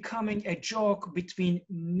stops becoming a joke between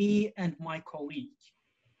me and my colleague.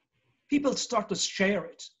 People start to share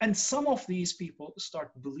it, and some of these people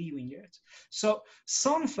start believing it. So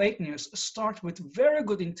some fake news start with very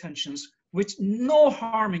good intentions with no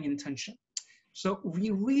harming intention. So we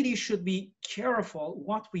really should be careful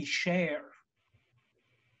what we share.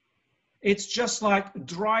 It's just like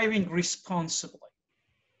driving responsibly.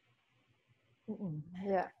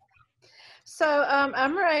 Yeah. So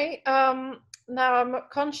Amre, now I'm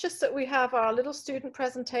conscious that we have our little student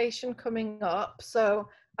presentation coming up. So,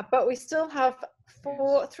 but we still have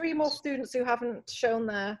three more students who haven't shown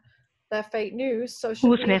their fake news. So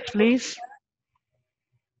Who's next, please?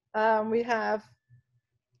 We have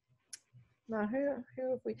now who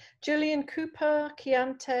have we? Gillian Cooper,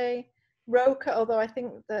 Chiante, Roka, although I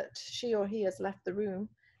think that she or he has left the room.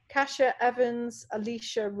 Kasia Evans,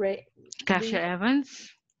 Alicia Ray. Kasia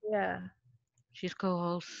Evans. Yeah. She's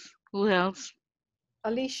co-host. Who else?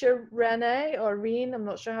 Alicia Renee or Reen, I'm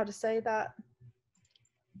not sure how to say that.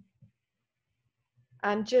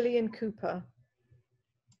 And Gillian Cooper.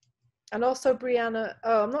 And also Brianna.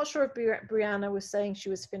 Oh, I'm not sure if Brianna was saying she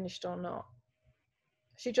was finished or not.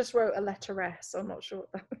 She just wrote a letter S, so I'm not sure what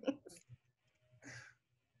that means.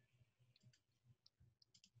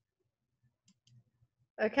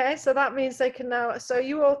 Okay, so that means they can now, so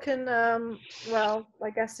you all can, well,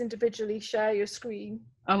 I guess individually share your screen.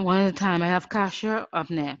 One at a time. I have Kasia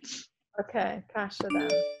up next. Okay, Kasia then.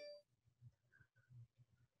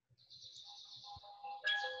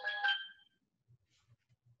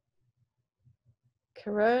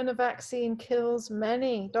 Corona vaccine kills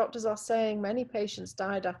many. Doctors are saying many patients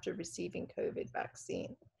died after receiving COVID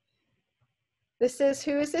vaccine. Who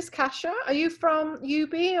is this, Kasia? Are you from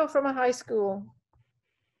UB or from a high school?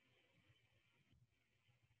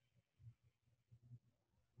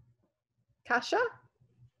 Kasia?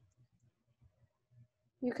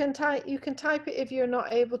 You can type it if you're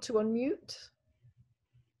not able to unmute.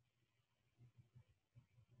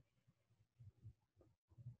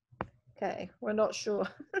 Okay, we're not sure.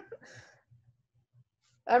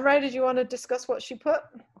 Ray, did you want to discuss what she put?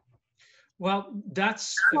 Well,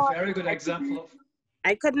 that's a very good example of.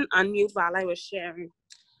 I couldn't unmute while I was sharing.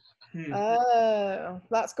 Oh,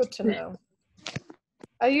 that's good to know.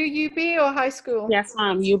 Are you UB or high school? Yes,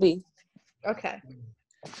 UB. Okay.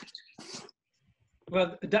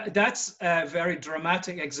 Well, that's a very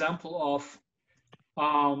dramatic example of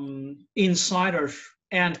insiders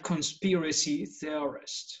and conspiracy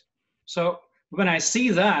theorists. So when I see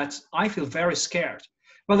that, I feel very scared.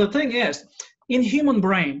 But the thing is, in human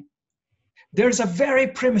brain, there's a very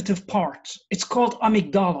primitive part. It's called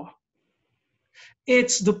amygdala.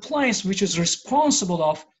 It's the place which is responsible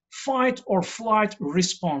of fight or flight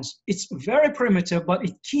response. It's very primitive, but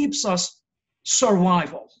it keeps us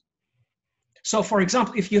survival. So for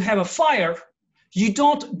example, if you have a fire, you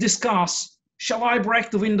don't discuss, shall I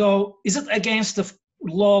break the window? Is it against the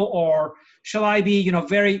law, or shall I be,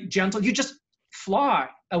 very gentle? You just fly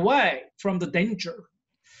away from the danger.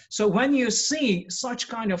 So when you see such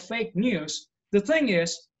kind of fake news, the thing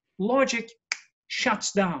is, logic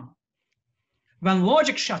shuts down. When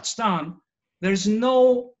logic shuts down, there is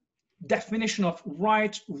no definition of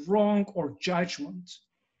right, wrong, or judgment.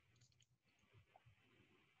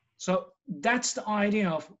 So that's the idea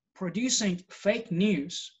of producing fake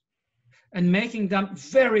news and making them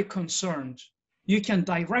very concerned. You can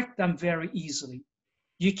direct them very easily.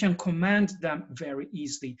 You can command them very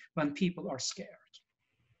easily when people are scared.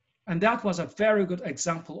 And that was a very good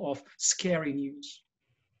example of scary news.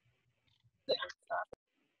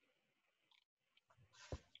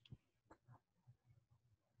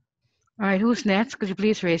 All right, who's next? Could you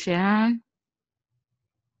please raise your hand?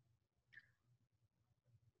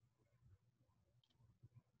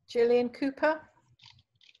 Gillian Cooper.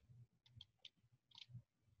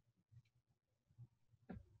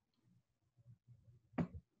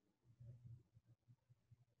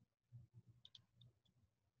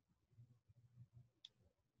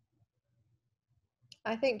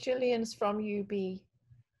 I think Gillian's from UB.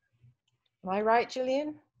 Am I right,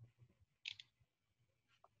 Gillian?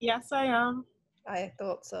 Yes, I am. I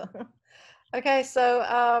thought so. Okay, so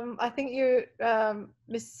I think you,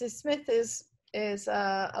 Mrs. Smith is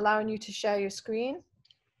allowing you to share your screen.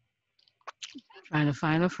 Trying to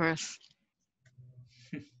find her first.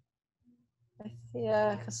 I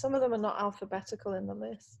Yeah, because some of them are not alphabetical in the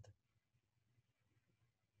list.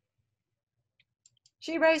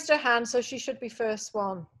 She raised her hand, so she should be first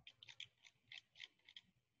one.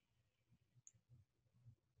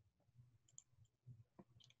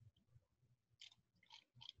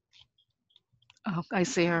 Oh, I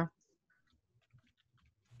see her.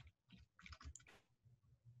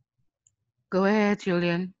 Go ahead,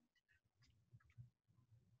 Julian.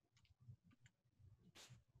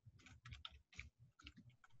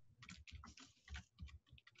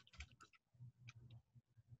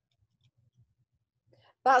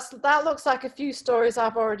 That looks like a few stories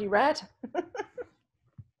I've already read.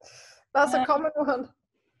 That's a common one.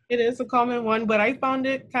 It is a common one, but I found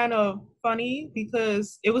it kind of funny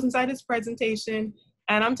because it was inside his presentation,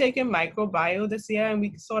 and I'm taking microbiome this year, and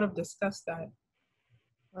we sort of discussed that.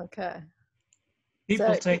 Okay.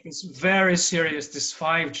 People So- take this very serious, this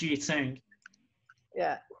 5G thing.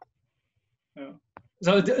 Yeah.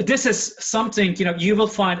 So this is something, you know, you will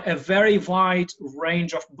find a very wide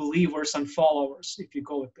range of believers and followers if you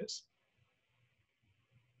go with this.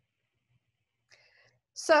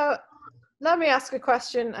 So let me ask a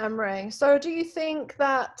question, Emre. So do you think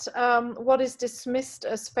that what is dismissed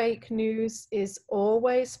as fake news is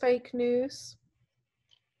always fake news?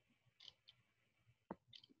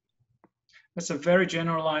 That's a very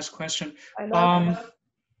generalized question. I know.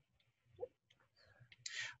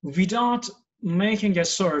 Without making a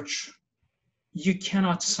search, you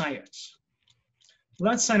cannot say it.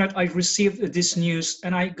 Let's say that I received this news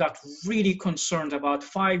and I got really concerned about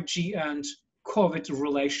 5G and COVID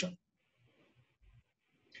relation.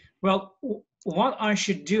 Well, what I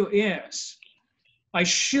should do is, I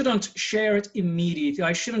shouldn't share it immediately.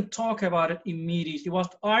 I shouldn't talk about it immediately.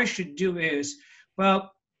 What I should do is,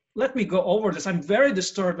 well, let me go over this. I'm very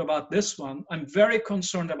disturbed about this one. I'm very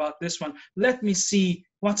concerned about this one. Let me see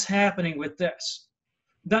what's happening with this.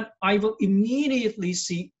 Then I will immediately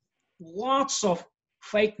see lots of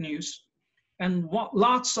fake news and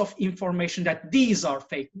lots of information that these are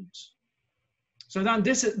fake news. So then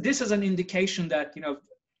this is an indication that, you know,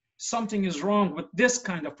 something is wrong with this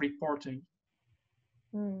kind of reporting.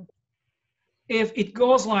 If it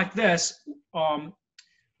goes like this,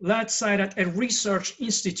 let's say that a research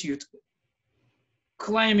institute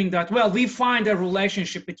claiming that, well, we find a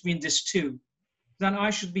relationship between these two, then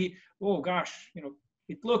I should be, oh gosh, you know,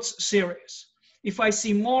 it looks serious. If I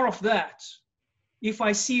see more of that, if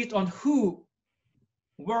I see it on WHO,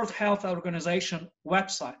 World Health Organization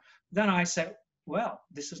website, then I say, well,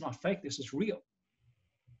 this is not fake, this is real.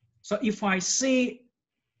 So if I see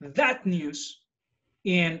that news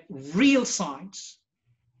in real science,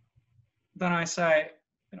 then I say,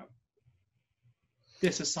 you know,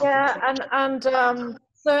 this is something. Yeah, and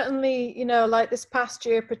certainly, you know, like this past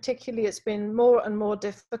year particularly, it's been more and more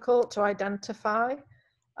difficult to identify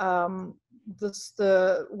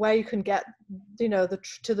the where you can get, you know,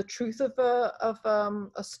 to the truth of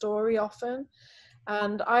a story often.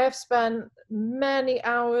 And I have spent many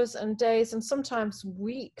hours and days and sometimes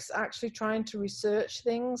weeks actually trying to research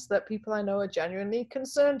things that people I know are genuinely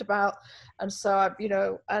concerned about. And so I've, you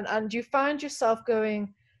know, and you find yourself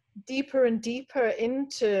going deeper and deeper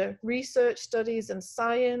into research studies and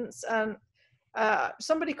science. And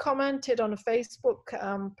somebody commented on a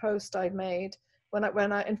Facebook post I made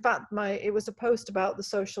when I in fact, it was a post about the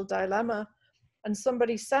social dilemma. And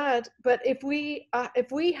somebody said, but if we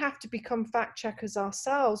have to become fact checkers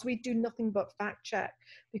ourselves, we do nothing but fact check,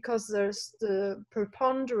 because there's the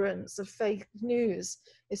preponderance of fake news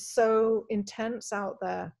is so intense out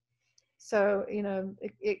there. So, you know,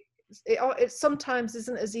 it sometimes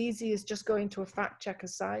isn't as easy as just going to a fact checker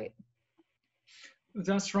site.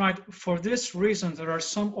 That's right. For this reason, there are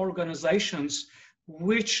some organizations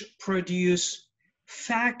which produce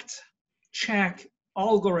fact check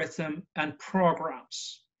algorithm and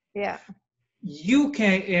programs. Yeah.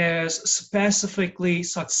 UK is specifically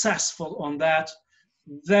successful on that.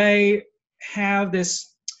 They have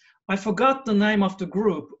this, I forgot the name of the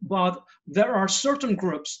group, but there are certain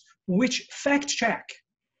groups which fact check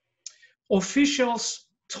officials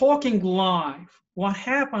talking live. What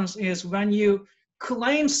happens is when you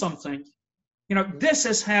claim something, you know, this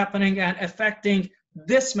is happening and affecting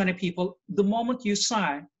this many people, the moment you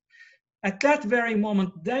sign, at that very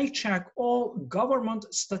moment, they check all government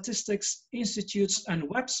statistics institutes and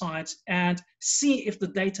websites and see if the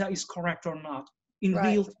data is correct or not in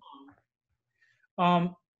real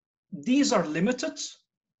time. These are limited,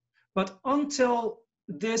 but until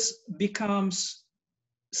this becomes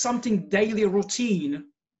something daily routine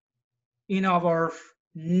in our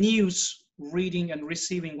news reading and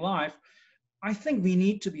receiving life, I think we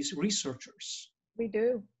need to be researchers. We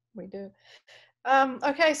do.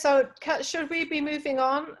 Okay, so should we be moving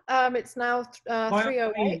on? It's now By all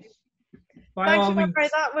 3:08. means. By Thank all you, means. Mary.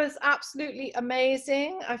 That was absolutely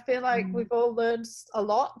amazing. I feel like we've all learned a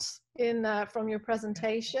lot from your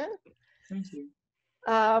presentation. Thank you.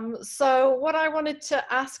 So what I wanted to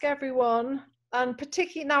ask everyone, and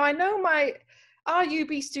particularly now I know our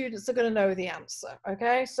UB students are going to know the answer,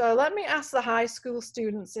 okay? So let me ask the high school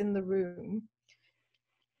students in the room.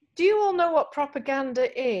 Do you all know what propaganda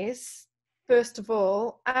is, first of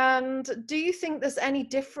all? And do you think there's any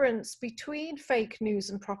difference between fake news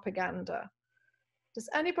and propaganda? Does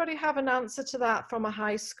anybody have an answer to that from a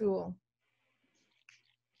high school?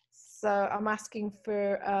 So I'm asking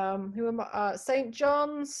for who am I? St.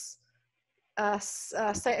 John's,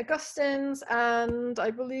 St. Augustine's, and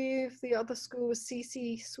I believe the other school was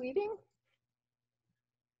CC Sweeting?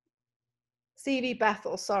 CV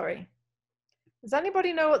Bethel, sorry. Does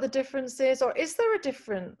anybody know what the difference is, or is there a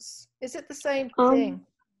difference? Is it the same thing?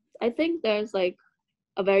 I think there's like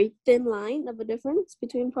a very thin line of a difference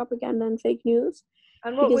between propaganda and fake news.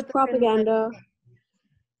 And what because would the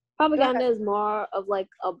propaganda is more of like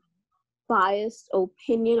a biased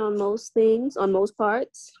opinion on most things, on most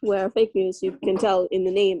parts, where fake news, you can tell in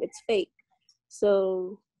the name, it's fake.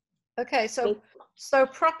 So okay, so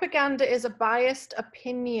propaganda is a biased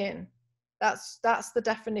opinion. That's the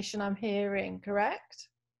definition I'm hearing, correct?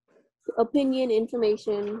 Opinion,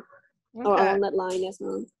 information, or along that line, yes,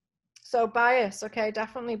 ma'am. So bias, okay,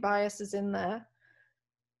 definitely bias is in there.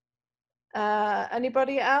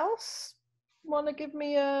 Anybody else want to give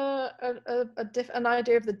me an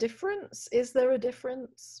idea of the difference? Is there a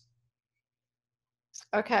difference?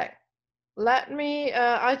 Okay, let me,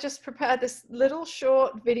 I just prepared this little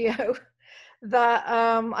short video that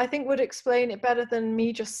I think would explain it better than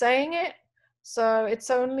me just saying it. So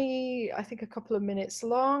it's only, I think, a couple of minutes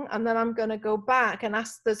long, and then I'm going to go back and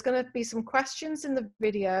ask, there's going to be some questions in the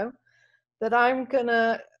video that I'm going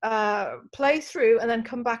to play through and then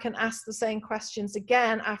come back and ask the same questions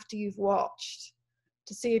again after you've watched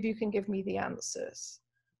to see if you can give me the answers.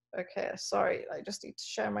 Okay, sorry, I just need to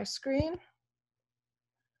share my screen.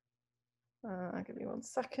 Give me 1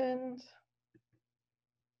 second.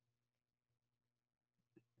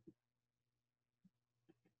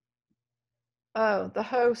 Oh, the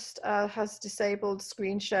host has disabled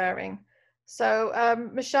screen sharing. So,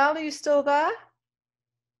 Michelle, are you still there?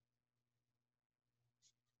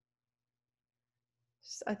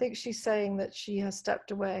 I think she's saying that she has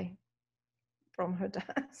stepped away from her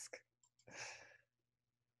desk.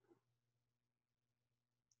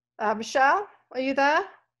 Michelle, are you there?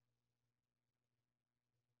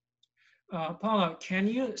 Paula, can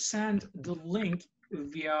you send the link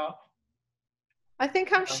via? I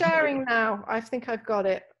think I'm sharing now. I think I've got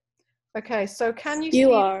it. Okay, so can you see?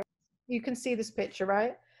 You are. You can see this picture,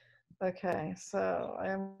 right? Okay, so I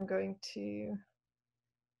am going to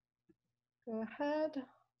go ahead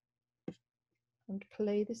and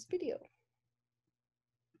play this video.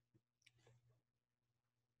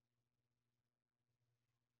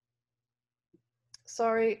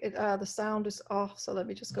 Sorry, the sound is off, so let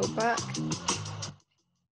me just go back.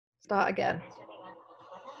 Start again.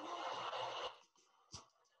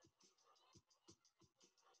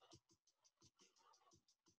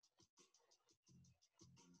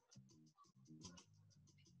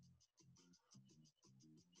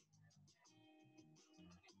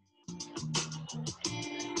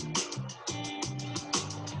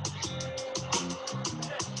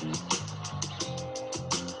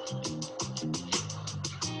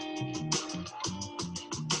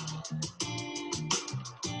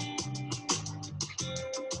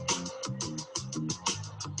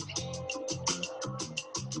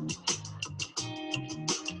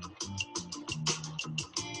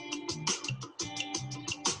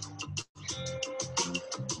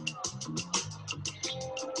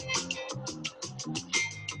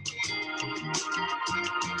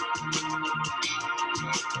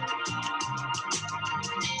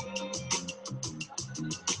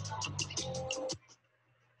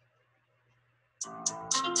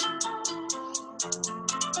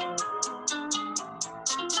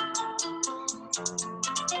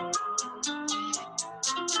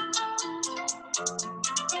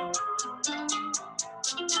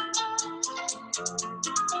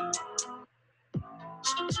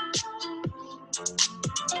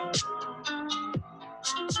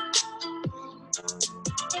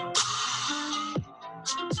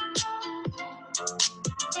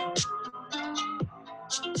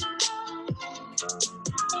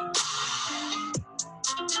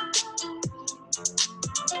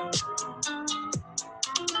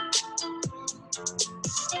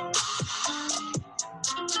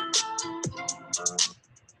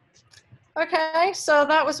 Okay, so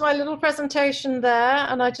that was my little presentation there,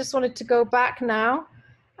 and I just wanted to go back now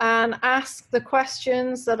and ask the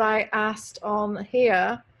questions that I asked on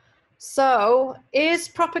here. So, is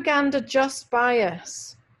propaganda just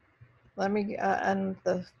bias? Let me and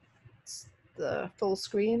the full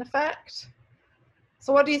screen effect.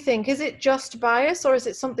 So what do you think? Is it just bias, or is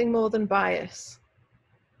it something more than bias?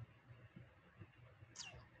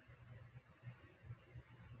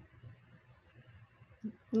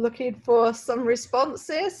 Looking for some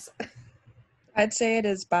responses. I'd say it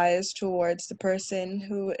is biased towards the person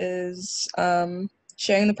who is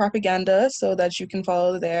sharing the propaganda so that you can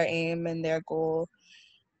follow their aim and their goal,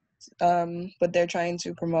 what they're trying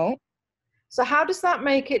to promote. So how does that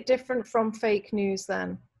make it different from fake news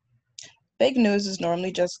then? Fake news is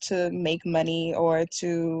normally just to make money or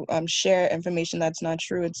to share information that's not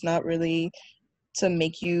true. It's not really to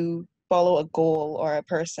make you follow a goal or a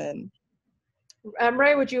person.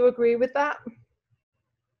 Ray, would you agree with that?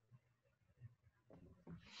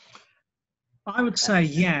 I would say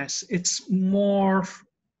yes. It's more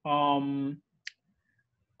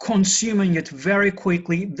consuming it very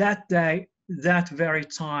quickly that day, that very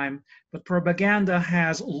time. But propaganda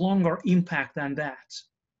has longer impact than that.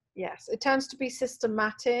 Yes, it tends to be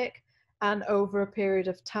systematic and over a period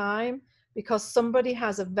of time because somebody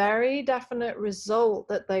has a very definite result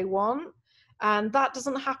that they want. And that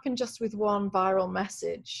doesn't happen just with one viral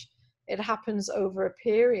message. It happens over a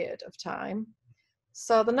period of time.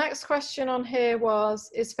 So the next question on here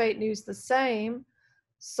was, is fake news the same?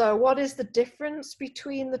 So what is the difference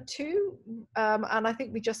between the two? And I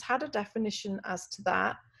think we just had a definition as to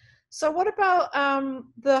that. So what about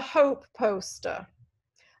the hope poster?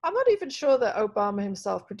 I'm not even sure that Obama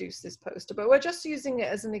himself produced this poster, but we're just using it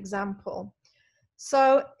as an example.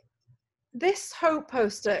 So this hope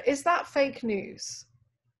poster, is that fake news?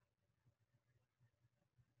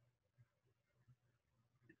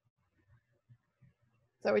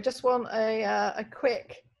 So we just want a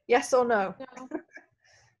quick yes or no. No.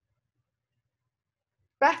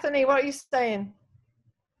 Bethany, what are you saying?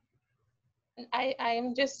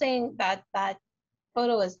 I'm just saying that that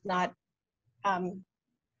photo is not,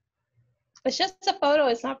 it's just a photo,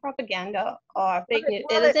 it's not propaganda or fake news.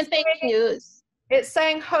 Well, it isn't fake news. It's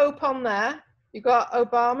saying hope on there. You got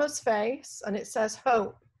Obama's face and it says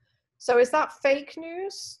hope. So is that fake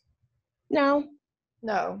news? No.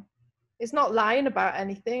 No. It's not lying about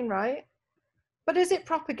anything, right? But is it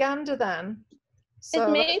propaganda then? So,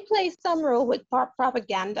 it may play some role with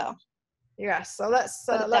propaganda. Yes, so let's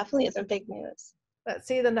but it definitely isn't fake news. Let's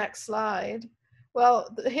see the next slide.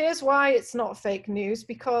 Well, here's why it's not fake news,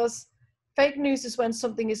 because fake news is when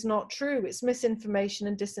something is not true. It's misinformation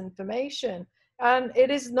and disinformation. And it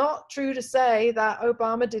is not true to say that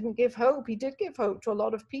Obama didn't give hope. He did give hope to a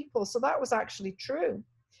lot of people. So that was actually true.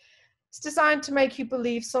 It's designed to make you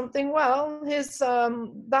believe something. Well, his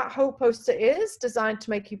that hope poster is designed to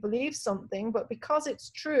make you believe something, but because it's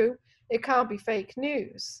true, it can't be fake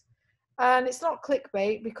news. And it's not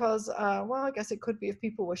clickbait because, well, I guess it could be if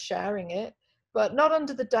people were sharing it, but not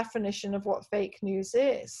under the definition of what fake news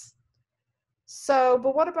is. So,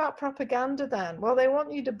 but what about propaganda then? Well, they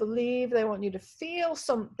want you to believe, they want you to feel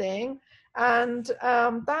something. And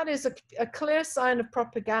that is a clear sign of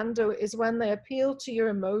propaganda is when they appeal to your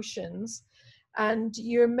emotions and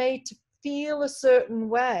you're made to feel a certain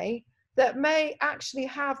way that may actually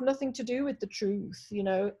have nothing to do with the truth, you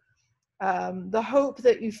know. The hope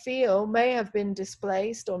that you feel may have been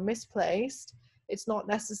displaced or misplaced. It's not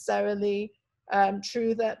necessarily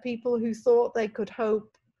true that people who thought they could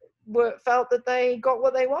hope felt that they got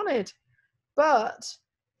what they wanted. But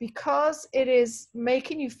because it is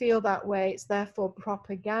making you feel that way, it's therefore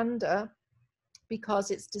propaganda,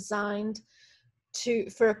 because it's designed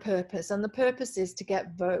for a purpose, and the purpose is to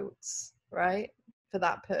get votes, right, for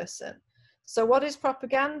that person. So what is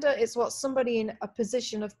propaganda? It's what somebody in a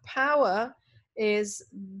position of power is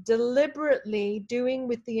deliberately doing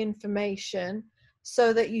with the information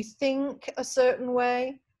so that you think a certain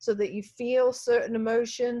way, so that you feel certain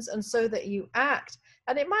emotions, and so that you act.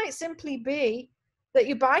 And it might simply be that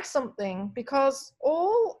you buy something, because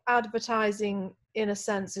all advertising, in a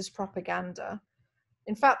sense, is propaganda.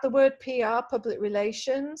 In fact, the word PR, public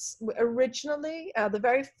relations, originally, the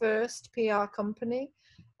very first PR company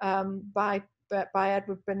by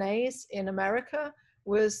Edward Bernays in America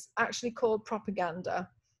was actually called propaganda.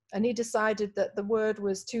 And he decided that the word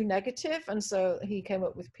was too negative, and so he came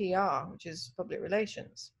up with PR, which is public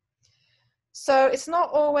relations. So it's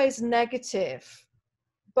not always negative,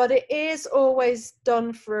 but it is always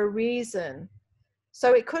done for a reason.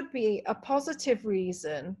 So it could be a positive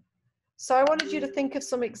reason. So I wanted you to think of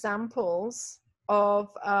some examples of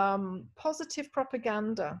positive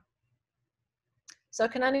propaganda. So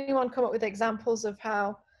can anyone come up with examples of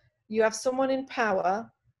how you have someone in power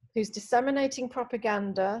who's disseminating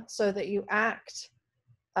propaganda so that you act,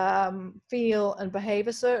 feel, and behave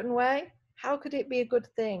a certain way? How could it be a good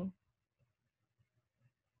thing?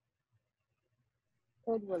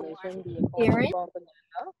 Could religion be a form of Hearing?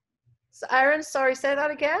 propaganda? So Aaron, sorry, say that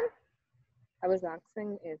again. I was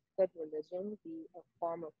asking if could religion be a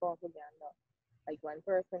form of propaganda? Like when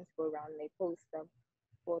persons go around and they post up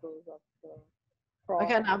photos of the cross.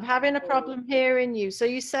 Okay, now I'm having a problem hearing you. So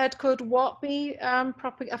you said, could what be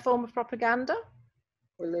a form of propaganda?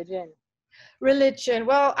 Religion. Religion.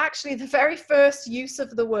 Well, actually, the very first use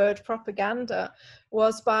of the word propaganda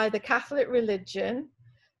was by the Catholic religion,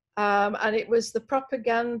 and it was the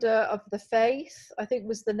propaganda of the faith, I think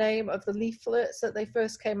was the name of the leaflets that they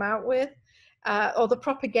first came out with, or the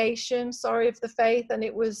propagation, sorry, of the faith, and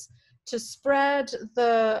it was to spread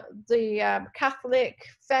the Catholic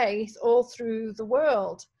faith all through the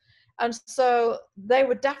world. And so they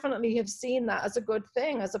would definitely have seen that as a good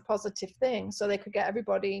thing, as a positive thing, so they could get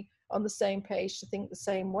everybody on the same page to think the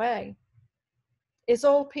same way. Is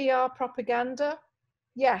all PR propaganda?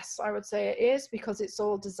 Yes, I would say it is, because it's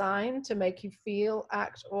all designed to make you feel,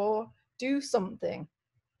 act, or do something.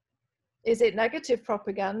 Is it negative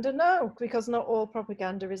propaganda? No, because not all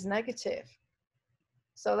propaganda is negative.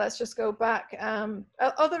 So let's just go back.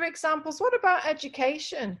 Other examples, what about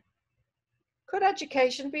education? Could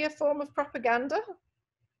education be a form of propaganda?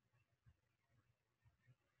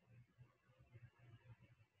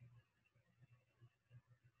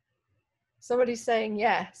 Somebody's saying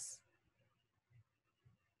yes.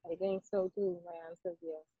 I think so too. My answer is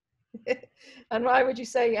yes. And why would you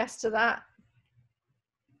say yes to that?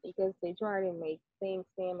 Because they try to make things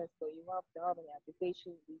famous, so you have to have an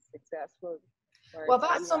education to be successful. Well,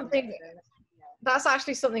 that's something, that's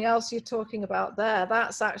actually something else you're talking about there.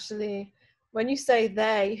 That's actually, when you say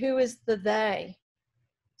they, who is the they?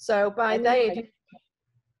 So by they,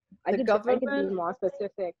 I the could be government? more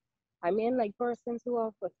specific. I mean, like persons who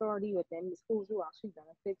have authority within the schools who actually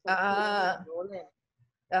benefit from schools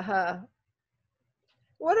enrolling.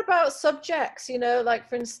 What about subjects? You know, like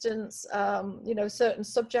for instance, you know, certain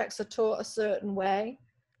subjects are taught a certain way.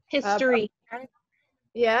 History.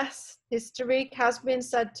 Yes, history has been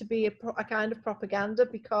said to be a kind of propaganda,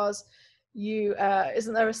 because you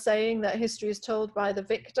isn't there a saying that history is told by the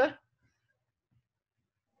victor?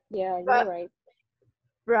 Yeah, you're right.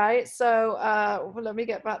 Right. So well, let me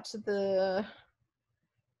get back to the.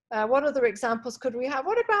 What other examples could we have?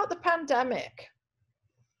 What about the pandemic?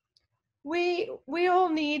 We all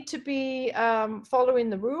need to be following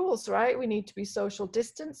the rules, right? We need to be social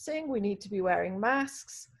distancing. We need to be wearing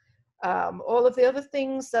masks. All of the other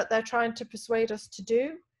things that they're trying to persuade us to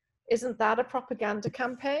do. Isn't that a propaganda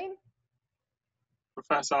campaign?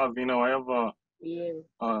 Professor Alvino, I have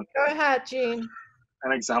Go ahead, Jean.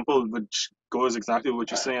 an example which goes exactly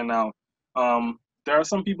what you're saying now. There are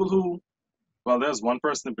some people who, well, there's one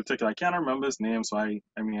person in particular. I can't remember his name, so I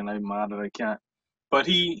mean, I'm mad that I can't. But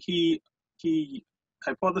he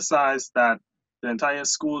hypothesized that the entire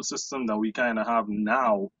school system that we kind of have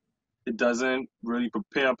now, it doesn't really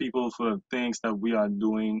prepare people for the things that we are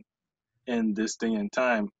doing in this day and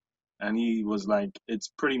time. And he was like, it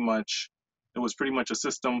was pretty much a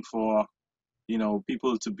system for,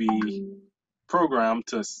 people to be programmed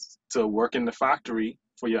to work in the factory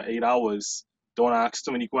for your 8 hours. Don't ask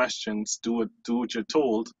too many questions. Do what you're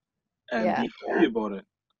told, and be happy about it.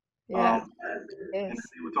 Yeah. And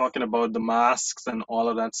they were talking about the masks and all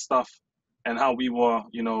of that stuff, and how we were,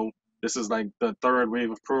 this is like the third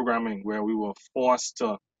wave of programming where we were forced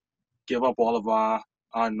to give up all of our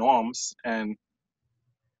norms and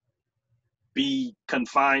be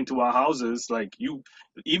confined to our houses. Like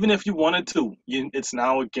even if you wanted to, it's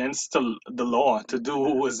now against the law to do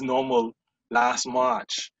what was normal last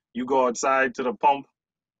March. You go outside to the pump,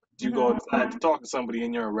 you go outside to talk to somebody,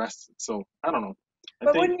 and you're arrested. So I don't know.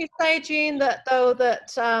 But wouldn't you say, Jean, that though that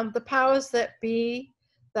the powers that be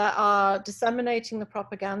that are disseminating the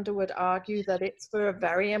propaganda would argue that it's for a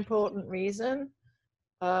very important reason,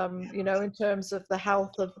 you know, in terms of the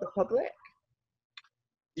health of the public?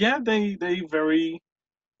 Yeah, they very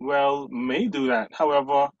well may do that.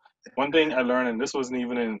 However, one thing I learned, and this wasn't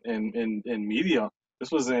even in media,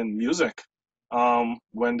 this was in music.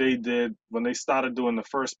 When they started doing the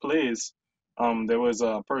first plays, there was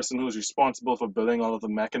a person who was responsible for building all of the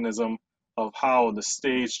mechanism of how the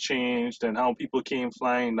stage changed and how people came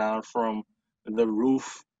flying down from the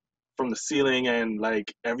roof, from the ceiling, and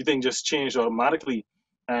like everything just changed automatically.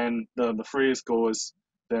 And the phrase goes,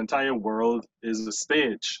 the entire world is a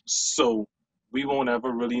stage. So we won't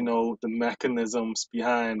ever really know the mechanisms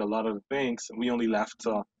behind a lot of the things. We only left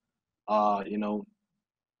to, you know,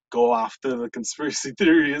 go after the conspiracy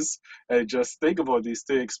theories and just think about these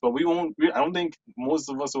things. But we won't. I don't think most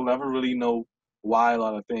of us will ever really know why a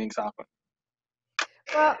lot of things happen.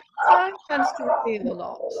 Well, time tends to reveal a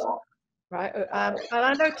lot, right? And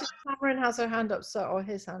I noticed Cameron has her hand up, or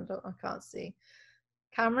his hand up. I can't see.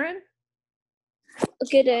 Cameron?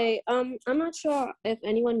 Good day. I'm not sure if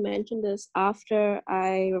anyone mentioned this after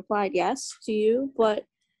I replied yes to you, but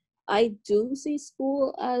I do see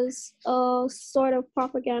school as a sort of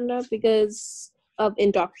propaganda because of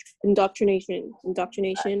indoctrination.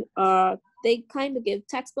 They kind of give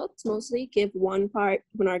textbooks, mostly give one part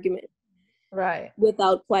of an argument, right,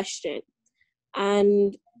 without question.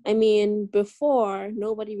 And I mean, before,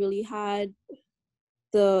 nobody really had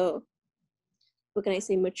the, what can I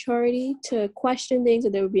say, maturity to question things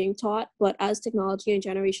that they were being taught. But as technology and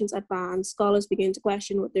generations advance, scholars begin to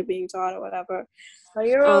question what they're being taught or whatever. So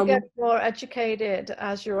you're all getting more educated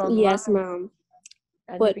as you're online. Yes, ma'am.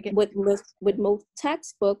 But with most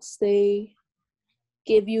textbooks, they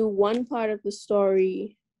give you one part of the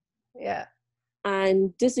story, yeah,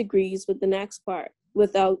 and disagrees with the next part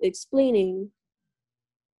without explaining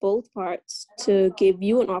both parts to give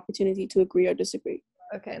you an opportunity to agree or disagree.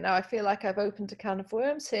 Okay, now I feel like I've opened a can of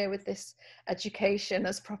worms here with this education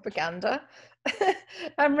as propaganda.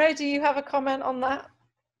 Emre, do you have a comment on that?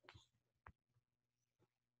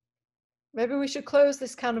 Maybe we should close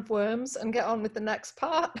this can of worms and get on with the next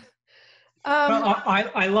part. Well,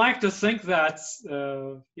 I like to think that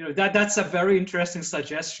you know, that's a very interesting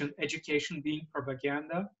suggestion. Education being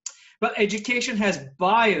propaganda, but education has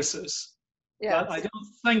biases. Yes. But I don't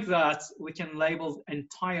think that we can label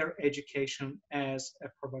entire education as a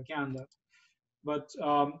propaganda. But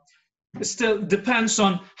it still depends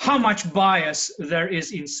on how much bias there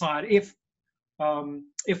is inside. If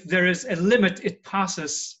there is a limit it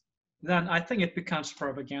passes, then I think it becomes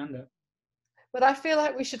propaganda. But I feel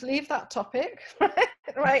like we should leave that topic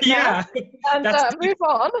right yeah, now and move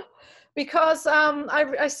on, because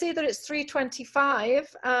I see that it's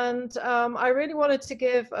 3:25, and I really wanted to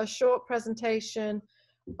give a short presentation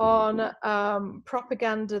on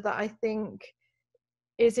propaganda that I think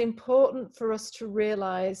is important for us to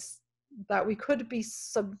realize that we could be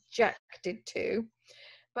subjected to.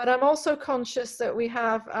 But I'm also conscious that we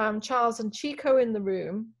have Charles and Chico in the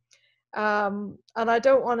room, and I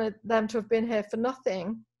don't want them to have been here for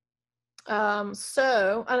nothing.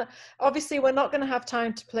 So, and obviously we're not going to have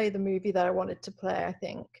time to play the movie that I wanted to play, I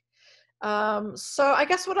think. So I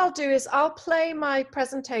guess what I'll do is I'll play my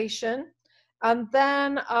presentation, and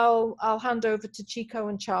then I'll hand over to Chico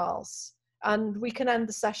and Charles, and we can end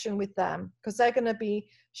the session with them, because they're going to be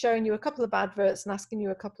showing you a couple of adverts and asking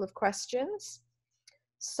you a couple of questions.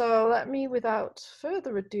 So let me, without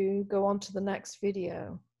further ado, go on to the next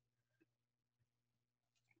video,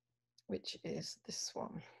 which is this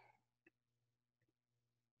one.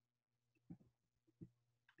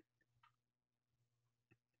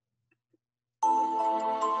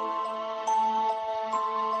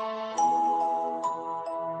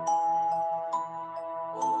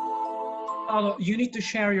 Oh, you need to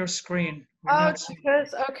share your screen.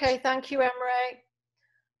 Okay, thank you, Emre.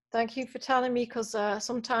 Thank you for telling me, because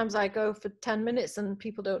sometimes I go for 10 minutes and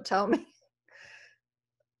people don't tell me.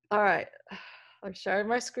 All right, I'm sharing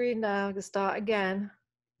my screen now. I'm gonna start again.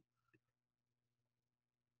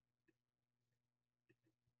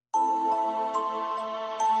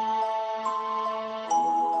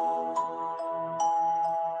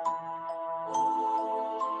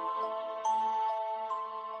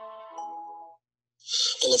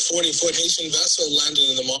 Well, a 40-foot Haitian vessel landed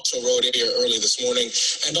in the Marshall Road area early this morning,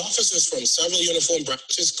 and officers from several uniformed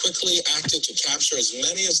branches quickly acted to capture as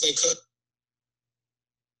many as they could.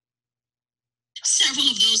 Several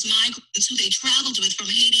of those migrants who they traveled with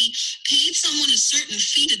from Haiti paid someone a certain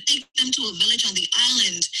fee to take them to a village on the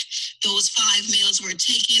island. Those 5 males were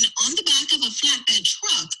taken on the back of a flatbed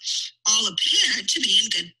truck. All appeared to be in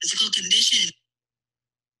good physical condition.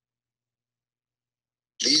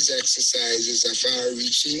 These exercises are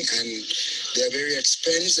far-reaching and they're very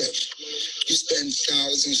expensive. You spend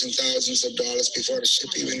thousands and thousands of dollars before the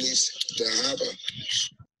ship even leaves the harbor.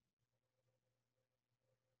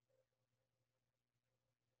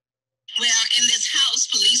 Where in this house,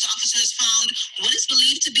 police officers found what is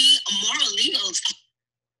believed to be a more illegal.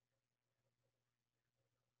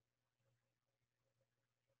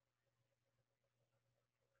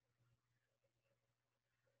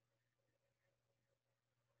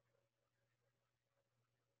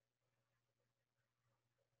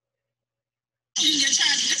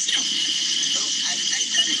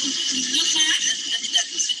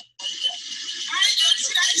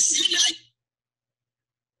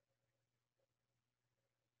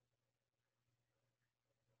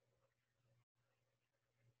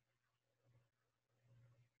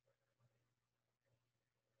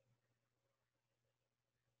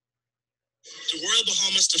 The Royal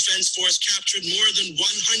Bahamas Defense Force captured more than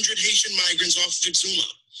 100 Haitian migrants off of Exuma.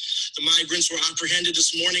 The migrants were apprehended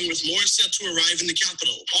this morning with more set to arrive in the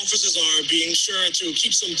capital. Officers are being sure to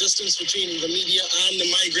keep some distance between the media and the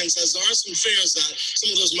migrants, as there are some fears that some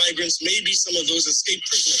of those migrants may be some of those escaped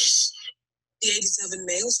prisoners. The 87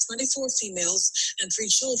 males, 24 females, and 3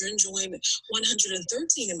 children joined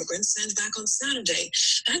 113 immigrants sent back on Saturday.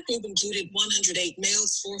 That group included 108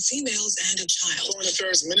 males, 4 females, and a child. Foreign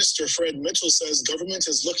Affairs Minister Fred Mitchell says government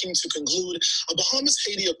is looking to conclude a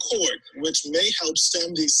Bahamas-Haiti accord, which may help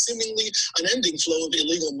stem the seemingly unending flow of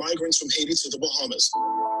illegal migrants from Haiti to the Bahamas.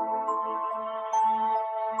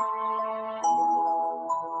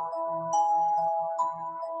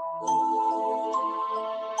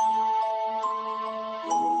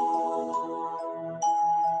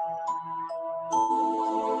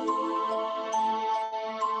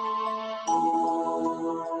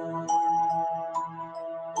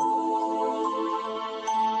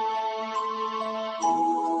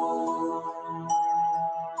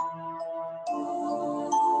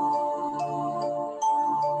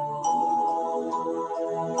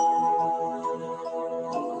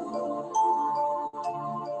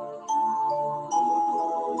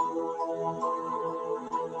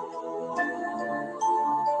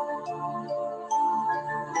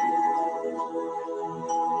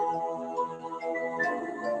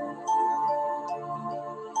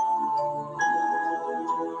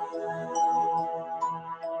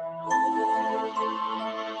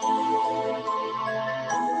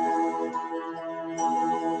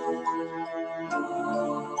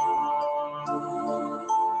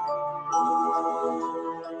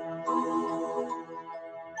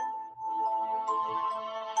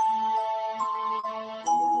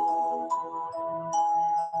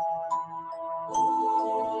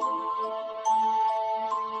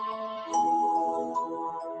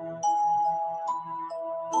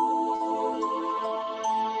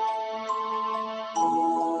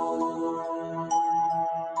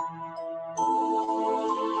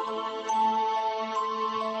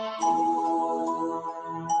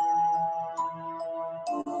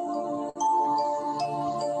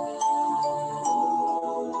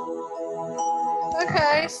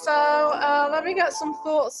 Okay, so let me get some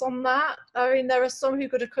thoughts on that. I mean, there are some who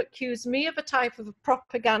could accuse me of a type of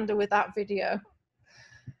propaganda with that video.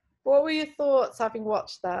 What were your thoughts having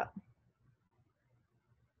watched that?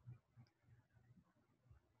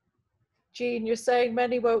 Jean, you're saying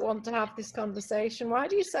many won't want to have this conversation. Why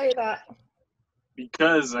do you say that?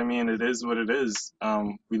 Because I mean, it is what it is.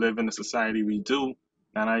 We live in the society we do,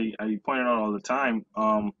 and I point it out all the time.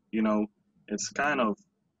 You know, it's kind of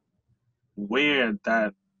weird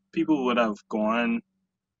that people would have gone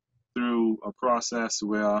through a process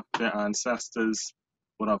where their ancestors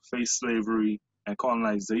would have faced slavery and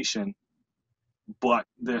colonization, but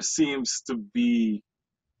there seems to be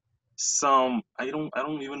some, I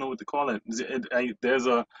don't even know what to call it. There's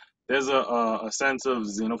a sense of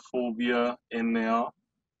xenophobia in there,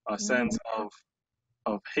 a sense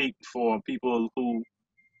of hate for people who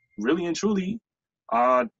really and truly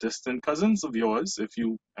are distant cousins of yours. If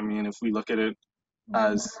we look at it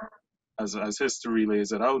as history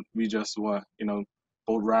lays it out, we just were,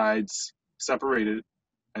 boat rides separated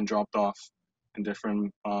and dropped off in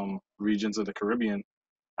different regions of the Caribbean.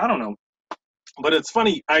 I don't know, but it's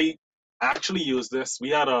funny. I actually used this.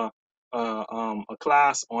 We had a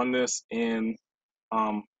class on this in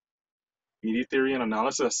media theory and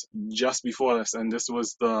analysis just before this, and this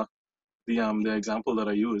was the example that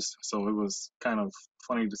I used. So it was kind of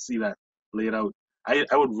funny to see that laid out. I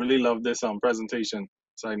would really love this presentation.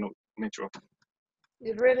 Side note, Metro.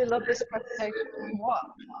 You'd really love this presentation. What?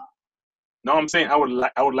 No, I'm saying I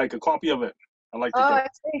would like a copy of it. I like to get. I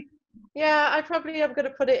see. Yeah, I probably am going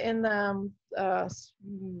to put it in. Not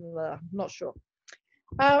sure.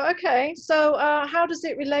 Okay, so how does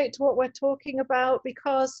it relate to what we're talking about?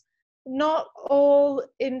 Because not all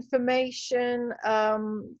information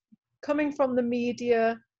coming from the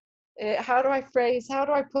media, how do I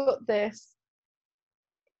put this,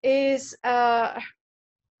 is, help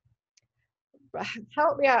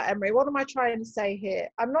me out, Emery, what am I trying to say here?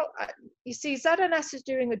 You see, ZNS is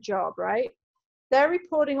doing a job, right? They're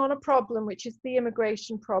reporting on a problem, which is the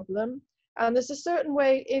immigration problem. And there's a certain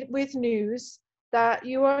way with news that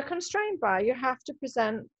you are constrained by. You have to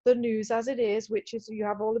present the news as it is, which is you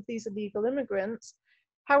have all of these illegal immigrants.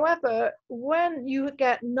 However, when you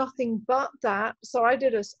get nothing but that, so I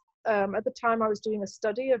did at the time I was doing a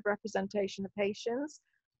study of representation of Haitians,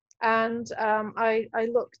 and I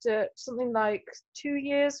looked at something like 2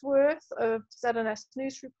 years worth of ZNS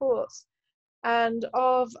news reports, and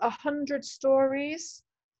of 100 stories,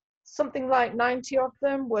 something like 90 of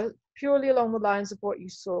them were purely along the lines of what you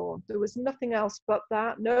saw. There was nothing else but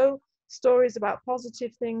that. No stories about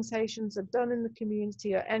positive things Haitians have done in the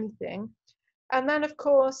community or anything. And then, of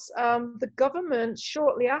course, the government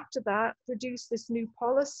shortly after that produced this new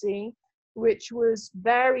policy, which was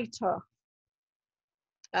very tough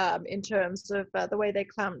in terms of the way they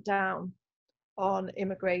clamped down on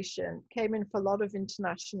immigration, came in for a lot of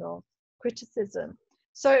international criticism.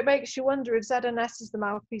 So it makes you wonder if ZNS is the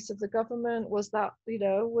mouthpiece of the government. Was that,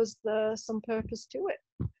 was there some purpose to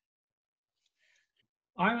it?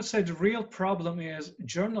 I would say the real problem is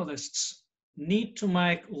journalists need to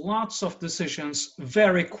make lots of decisions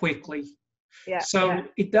very quickly. Yeah. So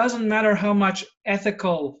it doesn't matter how much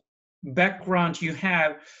ethical background you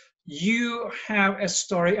have a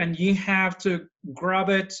story and you have to grab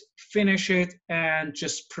it, finish it, and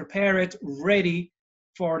just prepare it ready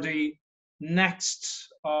for the next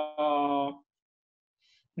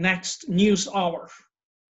news hour.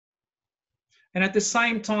 And at the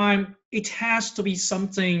same time, it has to be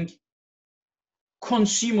something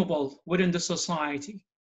consumable within the society.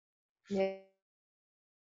 Yeah.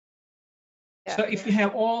 So if you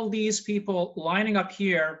have all these people lining up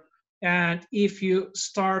here, and if you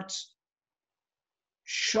start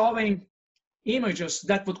showing images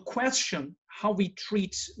that would question how we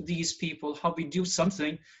treat these people, how we do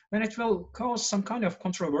something, then it will cause some kind of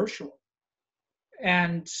controversial.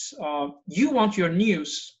 And you want your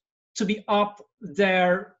news to be up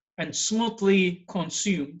there and smoothly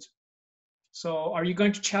consumed. So are you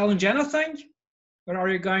going to challenge anything, or are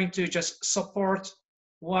you going to just support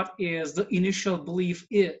what is the initial belief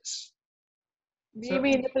is? You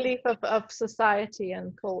mean the belief of society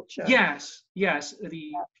and culture? Yes.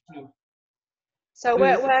 So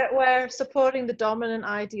we're supporting the dominant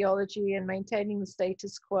ideology and maintaining the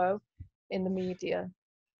status quo in the media.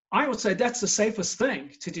 I would say that's the safest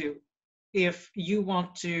thing to do if you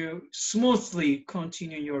want to smoothly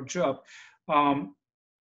continue your job.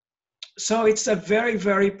 So it's a very,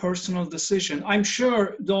 very personal decision. I'm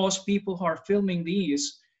sure those people who are filming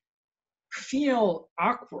these feel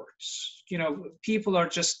awkward. People are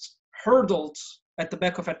just hurdled at the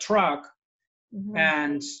back of a truck,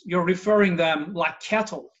 and you're referring them like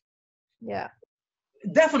cattle. Yeah.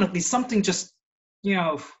 Definitely something just,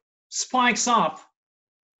 spikes up.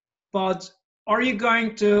 But are you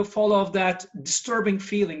going to follow that disturbing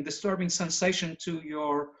feeling, disturbing sensation to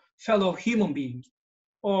your fellow human being?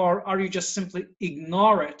 Or are you just simply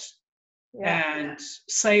ignore it and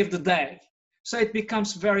save the day? So it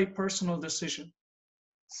becomes very personal decision.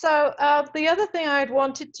 So the other thing I'd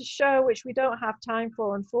wanted to show, which we don't have time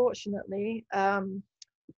for, unfortunately,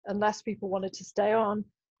 unless people wanted to stay on,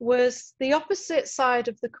 was the opposite side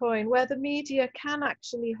of the coin, where the media can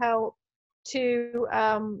actually help to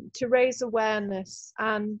raise awareness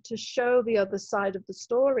and to show the other side of the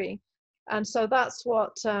story. And so that's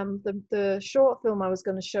what the short film I was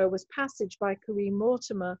going to show was Passage by Kareem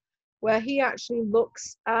Mortimer, where he actually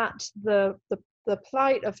looks at the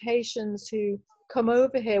plight of Haitians who come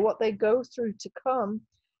over here, what they go through to come,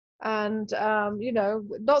 and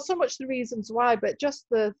not so much the reasons why, but just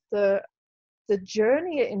the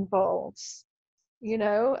journey it involves,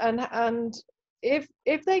 and if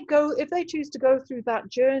they choose to go through that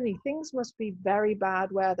journey, things must be very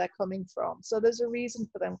bad where they're coming from. So there's a reason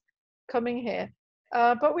for them coming here,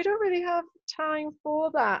 but we don't really have time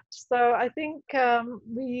for that. So I think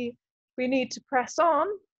we need to press on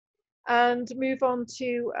and move on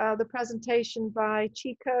to the presentation by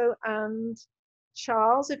Chico and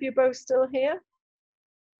Charles, if you're both still here.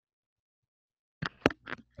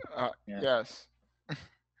 Yes.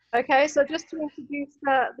 Okay, so just to introduce,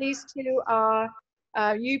 these two are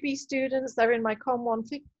UB students. They're in my Com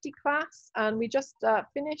 150 class, and we just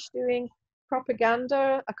finished doing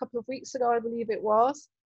propaganda a couple of weeks ago, I believe it was.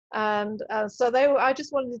 And so I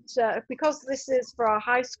just wanted to, because this is for our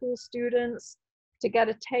high school students, to get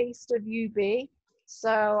a taste of UB.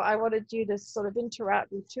 So I wanted you to sort of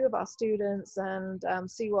interact with two of our students and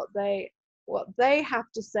see what they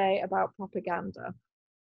have to say about propaganda.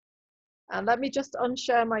 And let me just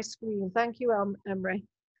unshare my screen. Thank you, Emre.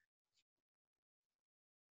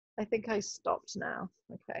 I think I stopped now.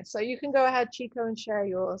 Okay, so you can go ahead, Chico, and share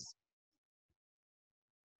yours.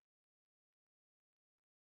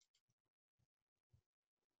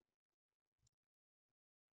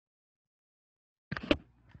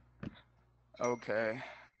 Okay.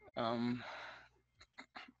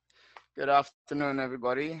 Good afternoon,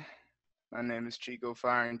 everybody. My name is Chico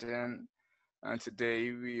Farrington, and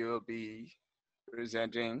today we will be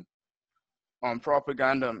presenting on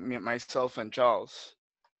propaganda, myself and Charles.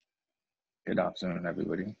 Good afternoon,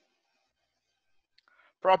 everybody.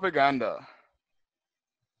 Propaganda.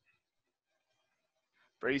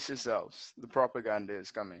 Brace yourselves. The propaganda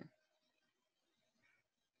is coming.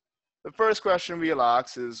 The first question we'll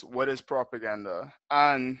ask is, what is propaganda?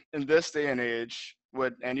 And in this day and age,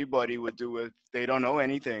 what anybody would do if they don't know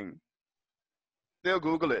anything, they'll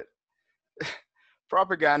Google it.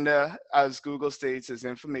 Propaganda, as Google states, is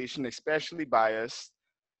information especially biased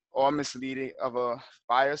or misleading of a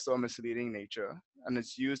biased or misleading nature, and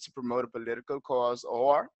it's used to promote a political cause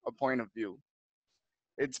or a point of view.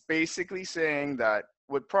 It's basically saying that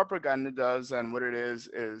what propaganda does and what it is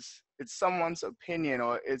it's someone's opinion,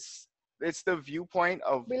 or it's the viewpoint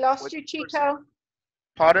of We lost what you, the person. Chico.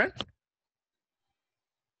 Pardon?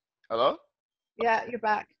 Hello? Yeah, you're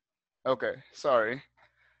back. Okay, sorry.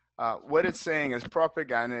 What it's saying is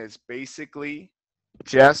propaganda is basically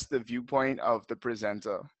just the viewpoint of the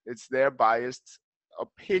presenter. It's their biased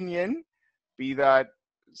opinion, be that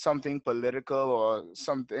something political or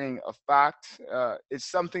something a fact.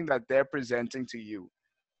 It's something that they're presenting to you,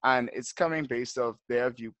 and it's coming based off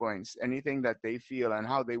their viewpoints, anything that they feel and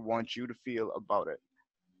how they want you to feel about it.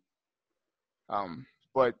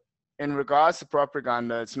 But in regards to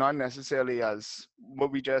propaganda, it's not necessarily as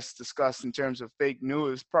what we just discussed in terms of fake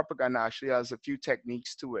news. Propaganda actually has a few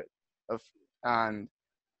techniques to it. And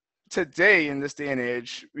today, in this day and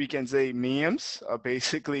age, we can say memes are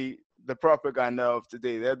basically the propaganda of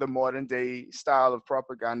today. They're the modern day style of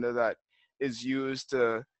propaganda that is used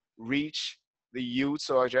to reach the youths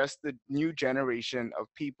or just the new generation of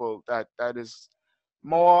people that is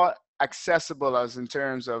more accessible, as in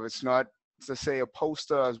terms of it's not to say a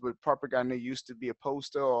poster as with propaganda used to be a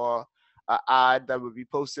poster or an ad that would be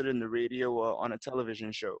posted in the radio or on a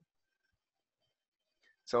television show.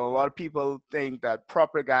 So a lot of people think that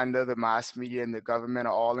propaganda, the mass media, and the government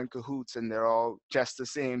are all in cahoots and they're all just the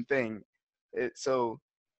same thing. So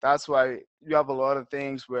that's why you have a lot of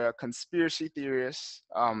things where conspiracy theorists,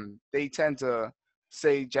 they tend to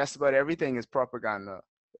say just about everything is propaganda.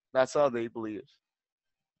 That's all they believe.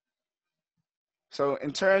 So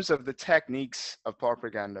in terms of the techniques of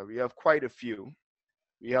propaganda, we have quite a few.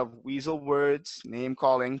 We have weasel words, name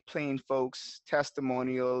calling, plain folks,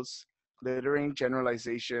 testimonials, glittering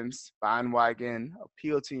generalizations, bandwagon,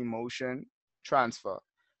 appeal to emotion, transfer.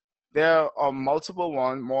 There are multiple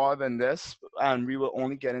ones more than this, and we will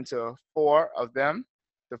only get into 4 of them.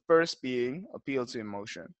 The first being appeal to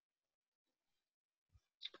emotion.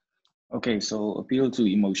 Okay, so appeal to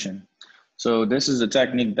emotion. So this is a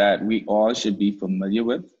technique that we all should be familiar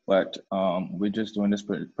with, but we're just doing this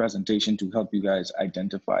presentation to help you guys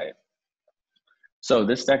identify it. So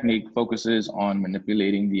this technique focuses on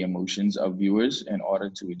manipulating the emotions of viewers in order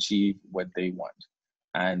to achieve what they want,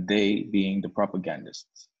 and they being the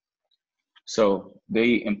propagandists. So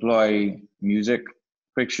they employ music,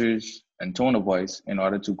 pictures, and tone of voice in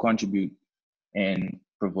order to contribute in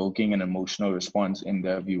provoking an emotional response in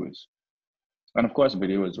their viewers. And of course,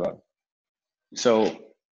 video as well. So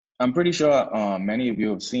I'm pretty sure many of you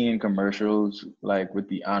have seen commercials like with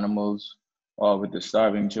the animals or with the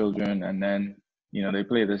starving children, and then they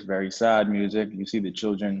play this very sad music. You see the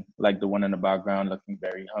children, like the one in the background, looking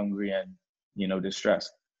very hungry and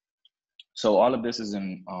distressed. So all of this is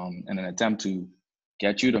in an attempt to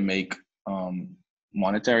get you to make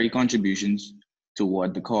monetary contributions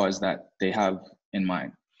toward the cause that they have in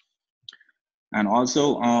mind. And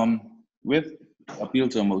also with appeal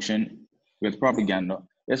to emotion, with propaganda,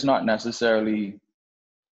 it's not necessarily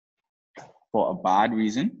for a bad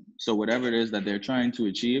reason. So whatever it is that they're trying to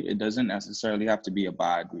achieve, it doesn't necessarily have to be a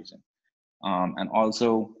bad reason. And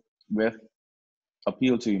also with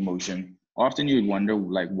appeal to emotion, often you would wonder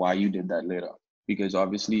like why you did that later, because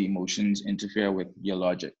obviously emotions interfere with your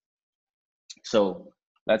logic. So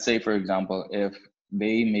let's say, for example, if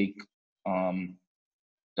they make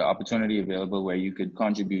the opportunity available where you could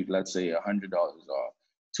contribute, let's say $100 or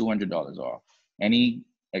 $200 or any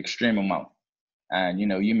extreme amount, and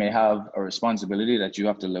you may have a responsibility that you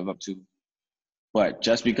have to live up to, but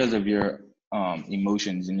just because of your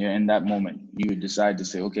emotions and you're in that moment, you decide to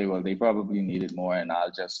say, okay, well, they probably need it more and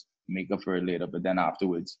I'll just make up for it later. But then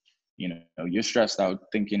afterwards, you're stressed out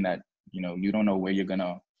thinking that you don't know where you're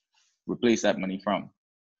gonna replace that money from.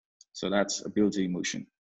 So that's appeal to emotion.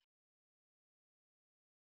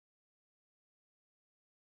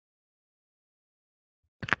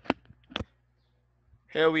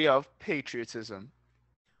 Here we have patriotism.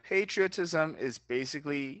 Patriotism is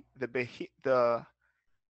basically the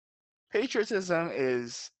patriotism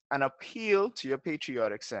is an appeal to your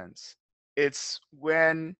patriotic sense. It's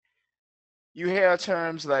when you hear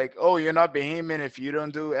terms like, oh, you're not Bahamian if you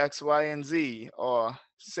don't do X, Y, and Z, or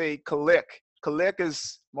say click Kalik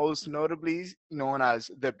is most notably known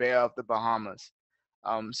as the Bear of the Bahamas.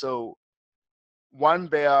 So one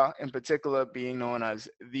bear in particular being known as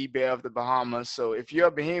the Bear of the Bahamas. So if you're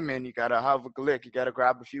a Bahamian, you gotta have a Kalik, you gotta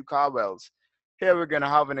grab a few cowbells. Here we're gonna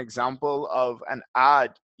have an example of an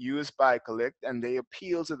ad used by Kalik, and they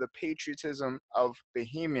appeal to the patriotism of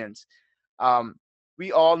Bahamians. Um,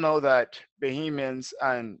 we all know that Bahamians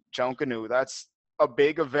and Junkanoo, that's a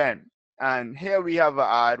big event. And here we have an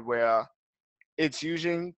ad where it's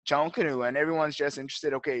using Junkanoo and everyone's just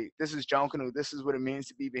interested, okay, this is Junkanoo, this is what it means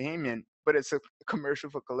to be Bahamian, but it's a commercial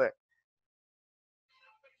for Kalik.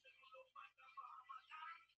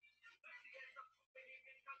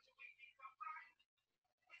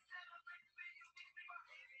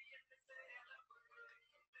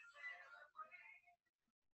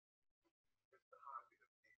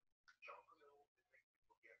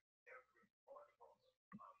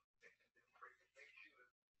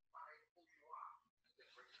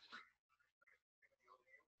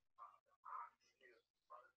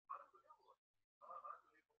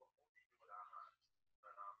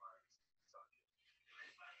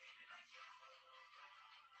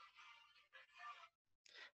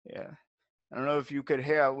 Yeah. I don't know if you could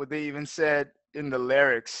hear what they even said in the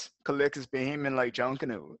lyrics. Kalik is Bahamian like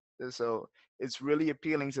Junkanoo. So it's really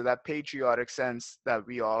appealing to that patriotic sense that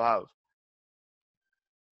we all have.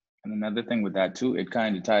 And another thing with that too, it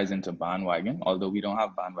kind of ties into bandwagon, although we don't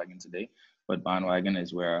have bandwagon today, but bandwagon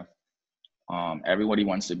is where everybody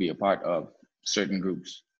wants to be a part of certain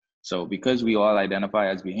groups. So because we all identify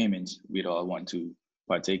as Bahamians, we'd all want to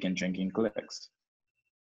partake in drinking Kaliks.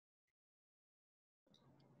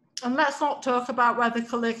 And let's not talk about whether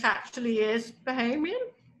Kalik actually is Bahamian.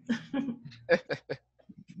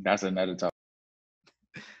 That's another topic.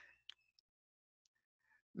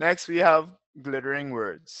 Next, we have glittering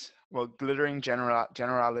words, well, glittering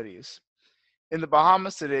generalities. In the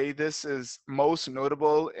Bahamas today, this is most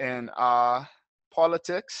notable in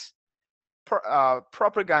politics.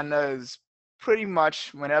 Propaganda is pretty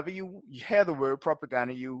much, whenever you hear the word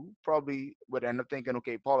propaganda, you probably would end up thinking,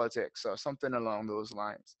 okay, politics or something along those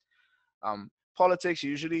lines. Politics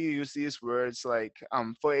usually use these words like,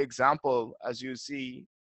 for example, as you see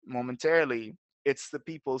momentarily, it's the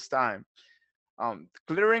people's time.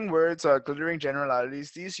 Glittering words or glittering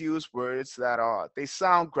generalities, these use words that they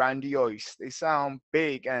sound grandiose, they sound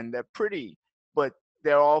big, and they're pretty, but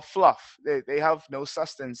they're all fluff. They have no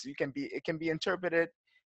substance. It can be interpreted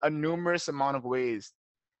a numerous amount of ways.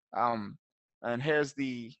 And here's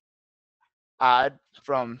the ad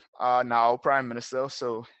from now Prime Minister.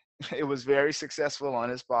 So it was very successful on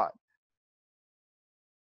his part.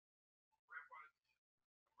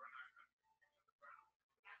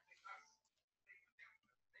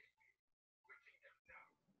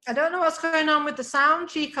 I don't know what's going on with the sound,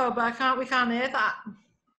 Chico, but we can't hear that.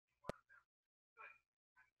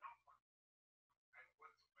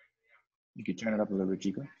 You could turn it up a little bit,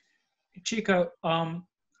 Chico. Chico,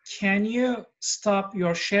 can you stop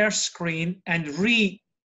your share screen and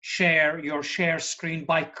re-share your share screen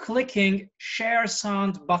by clicking share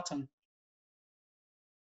sound button?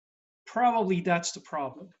 Probably that's the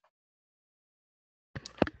problem.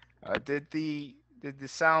 Did the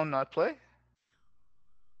sound not play?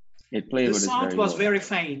 It played, the but sound it's was low. very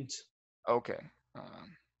faint. Okay.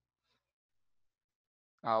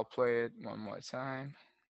 I'll play it one more time.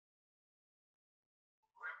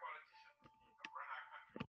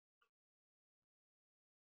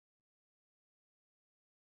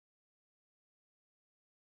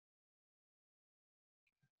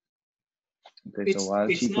 Okay, so while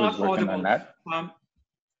Chico's working on that.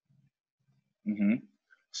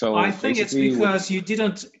 So I think it's because you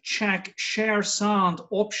didn't check share sound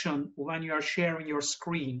option when you are sharing your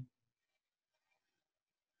screen.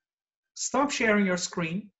 Stop sharing your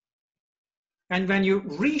screen. And when you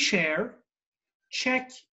reshare, check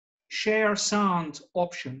share sound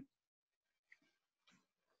option.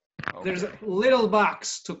 Okay. There's a little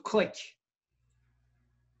box to click.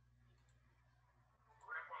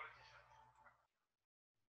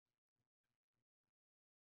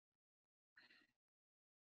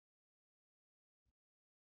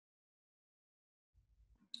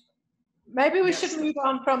 Maybe we should move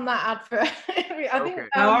on from that advert. I think.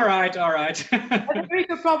 All right. I think we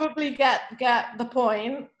could probably get the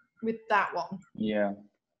point with that one. Yeah.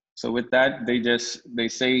 So with that, they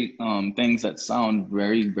say things that sound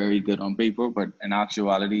very, very good on paper, but in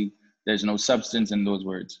actuality, there's no substance in those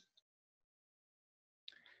words.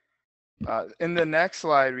 In the next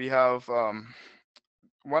slide, we have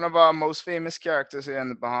one of our most famous characters here in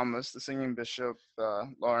the Bahamas, the singing bishop,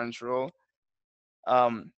 Lawrence Rowe.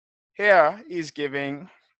 Here, he's giving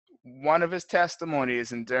one of his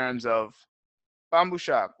testimonies in terms of Bamboo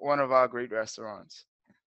Shack, one of our great restaurants.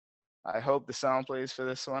 I hope the sound plays for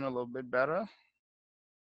this one a little bit better.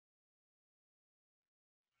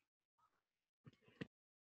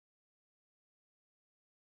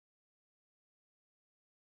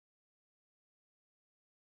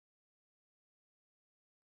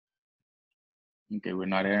 Okay, we're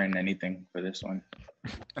not hearing anything for this one.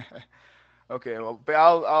 Okay, well,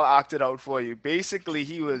 I'll act it out for you. Basically,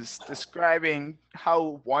 he was describing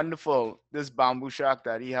how wonderful this Bamboo Shack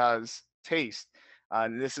that he has tastes.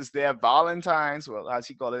 And this is their Valentine's, well, as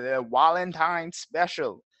he called it, their Valentine's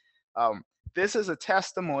special. Um, this is a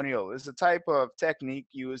testimonial. It's a type of technique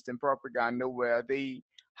used in propaganda where they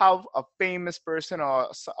have a famous person or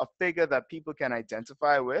a figure that people can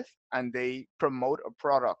identify with, and they promote a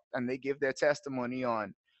product and they give their testimony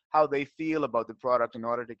on how they feel about the product in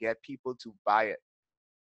order to get people to buy it.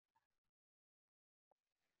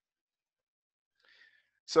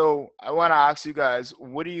 So I want to ask you guys,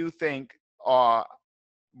 what do you think are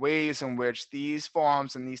ways in which these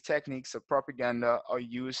forms and these techniques of propaganda are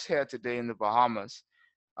used here today in the Bahamas?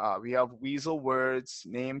 We have weasel words,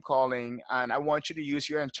 name calling, and I want you to use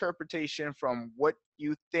your interpretation from what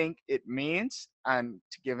you think it means and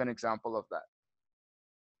to give an example of that.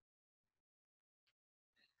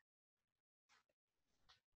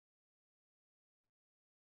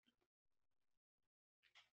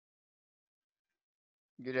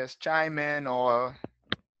 You can just chime in or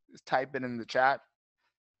just type it in the chat.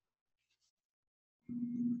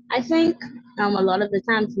 I think a lot of the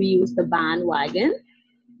times we use the bandwagon.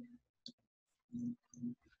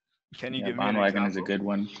 Can you Yeah, give me an bandwagon example? is a good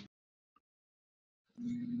one.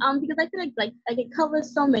 Because I feel like it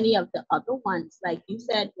covers so many of the other ones. Like you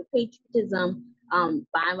said, the patriotism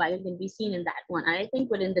bandwagon can be seen in that one. And I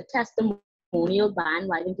think within the testimonial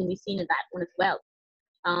bandwagon can be seen in that one as well.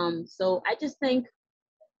 So I just think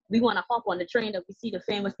we want to hop on the train that we see the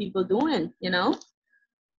famous people doing, you know?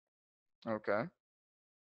 Okay.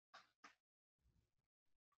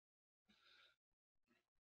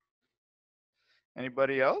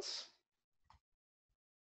 Anybody else?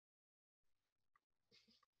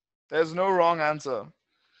 There's no wrong answer.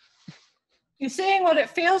 You're seeing what it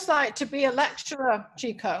feels like to be a lecturer,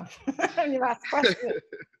 Chico. You ask questions.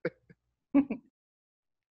 I'm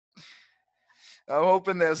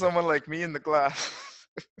hoping there's someone like me in the class.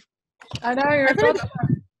 I know you're a good.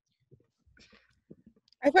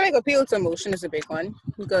 I feel like appeal to emotion is a big one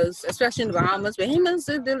because, especially in the Bahamas, Bahamians,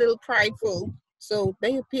 they're a little prideful. So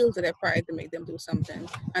they appeal to their pride to make them do something.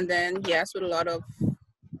 And then, yes, with a lot of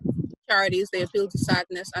charities, they appeal to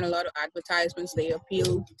sadness, and a lot of advertisements, they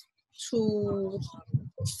appeal to,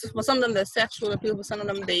 for some of them, the sexual appeal, for some of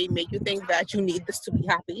them, they make you think that you need this to be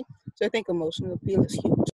happy. So I think emotional appeal is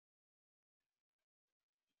huge.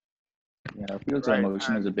 Yeah, appeal to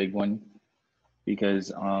emotion is a big one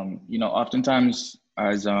because, you know, oftentimes,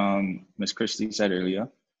 as Ms. Christie said earlier,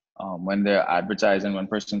 when they're advertising, when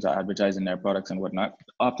persons are advertising their products and whatnot,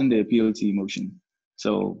 often they appeal to emotion.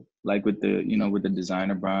 So like with the, you know, with the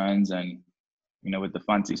designer brands and, you know, with the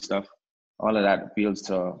fancy stuff, all of that appeals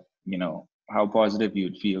to, you know, how positive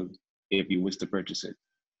you'd feel if you wish to purchase it.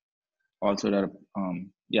 Also that,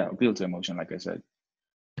 yeah, appeal to emotion, like I said.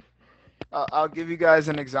 I'll give you guys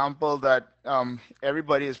an example that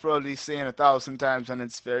everybody has probably seen 1,000 times, and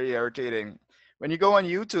it's very irritating. When you go on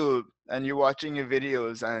YouTube and you're watching your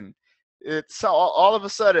videos, and it's all of a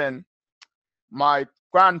sudden, my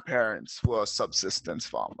grandparents were subsistence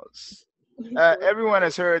farmers. Everyone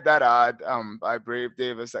has heard that ad by Brave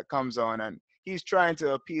Davis that comes on, and he's trying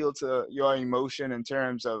to appeal to your emotion in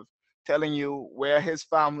terms of telling you where his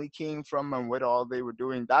family came from and what all they were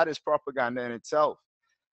doing. That is propaganda in itself.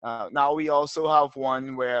 Now we also have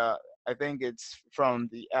one where I think it's from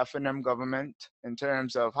the F&M government in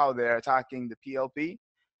terms of how they're attacking the PLP.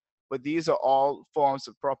 But these are all forms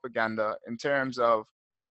of propaganda in terms of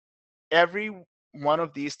every one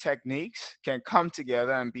of these techniques can come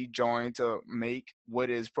together and be joined to make what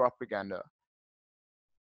is propaganda.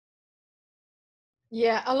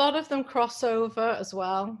 Yeah, a lot of them cross over as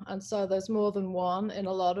well, and so there's more than one in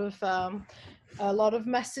a lot of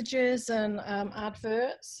messages and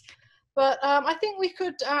adverts. But I think we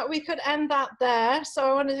could end that there. So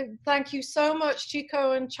I want to thank you so much,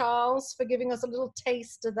 Chico and Charles, for giving us a little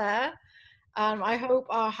taster there. I hope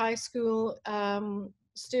our high school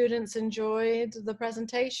students enjoyed the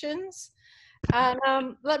presentations.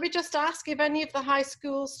 And let me just ask if any of the high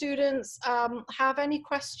school students have any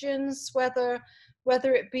questions, whether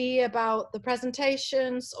it be about the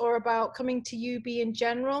presentations or about coming to UB in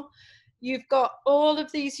general. You've got all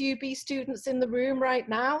of these UB students in the room right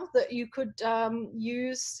now that you could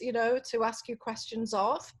use, you know, to ask your questions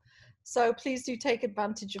of. So please do take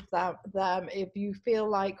advantage of them if you feel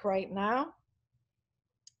like right now.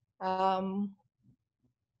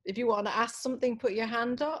 If you want to ask something, put your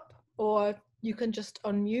hand up, or you can just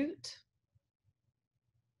unmute.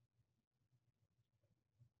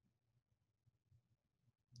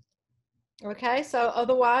 Okay, so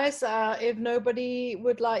otherwise, if nobody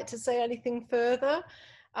would like to say anything further,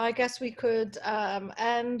 I guess we could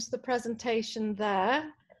end the presentation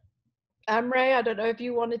there. Amre, I don't know if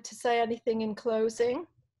you wanted to say anything in closing.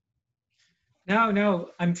 No,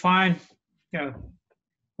 I'm fine. Yeah, it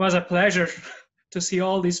was a pleasure to see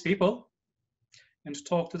all these people and to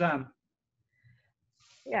talk to them.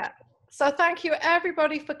 Yeah, so thank you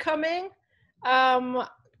everybody for coming.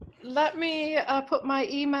 Let me put my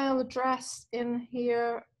email address in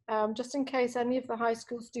here, just in case any of the high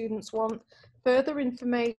school students want further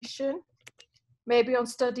information, maybe on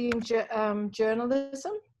studying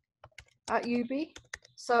journalism at UB.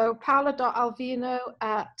 So paula.alvino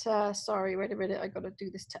at, sorry, wait a minute, I gotta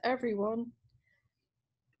do this to everyone.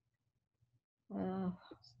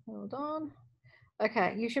 Hold on.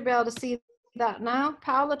 Okay, you should be able to see that now,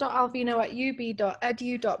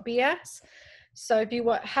 paula.alvino@ub.edu.bs. So if you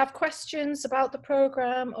have questions about the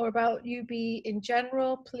program or about UB in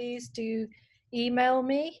general, please do email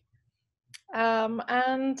me.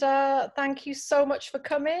 Thank you so much for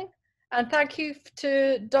coming. And thank you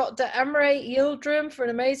to Dr. Emre Yildirim for an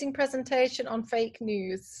amazing presentation on fake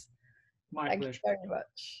news. My Thank pleasure. you very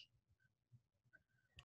much.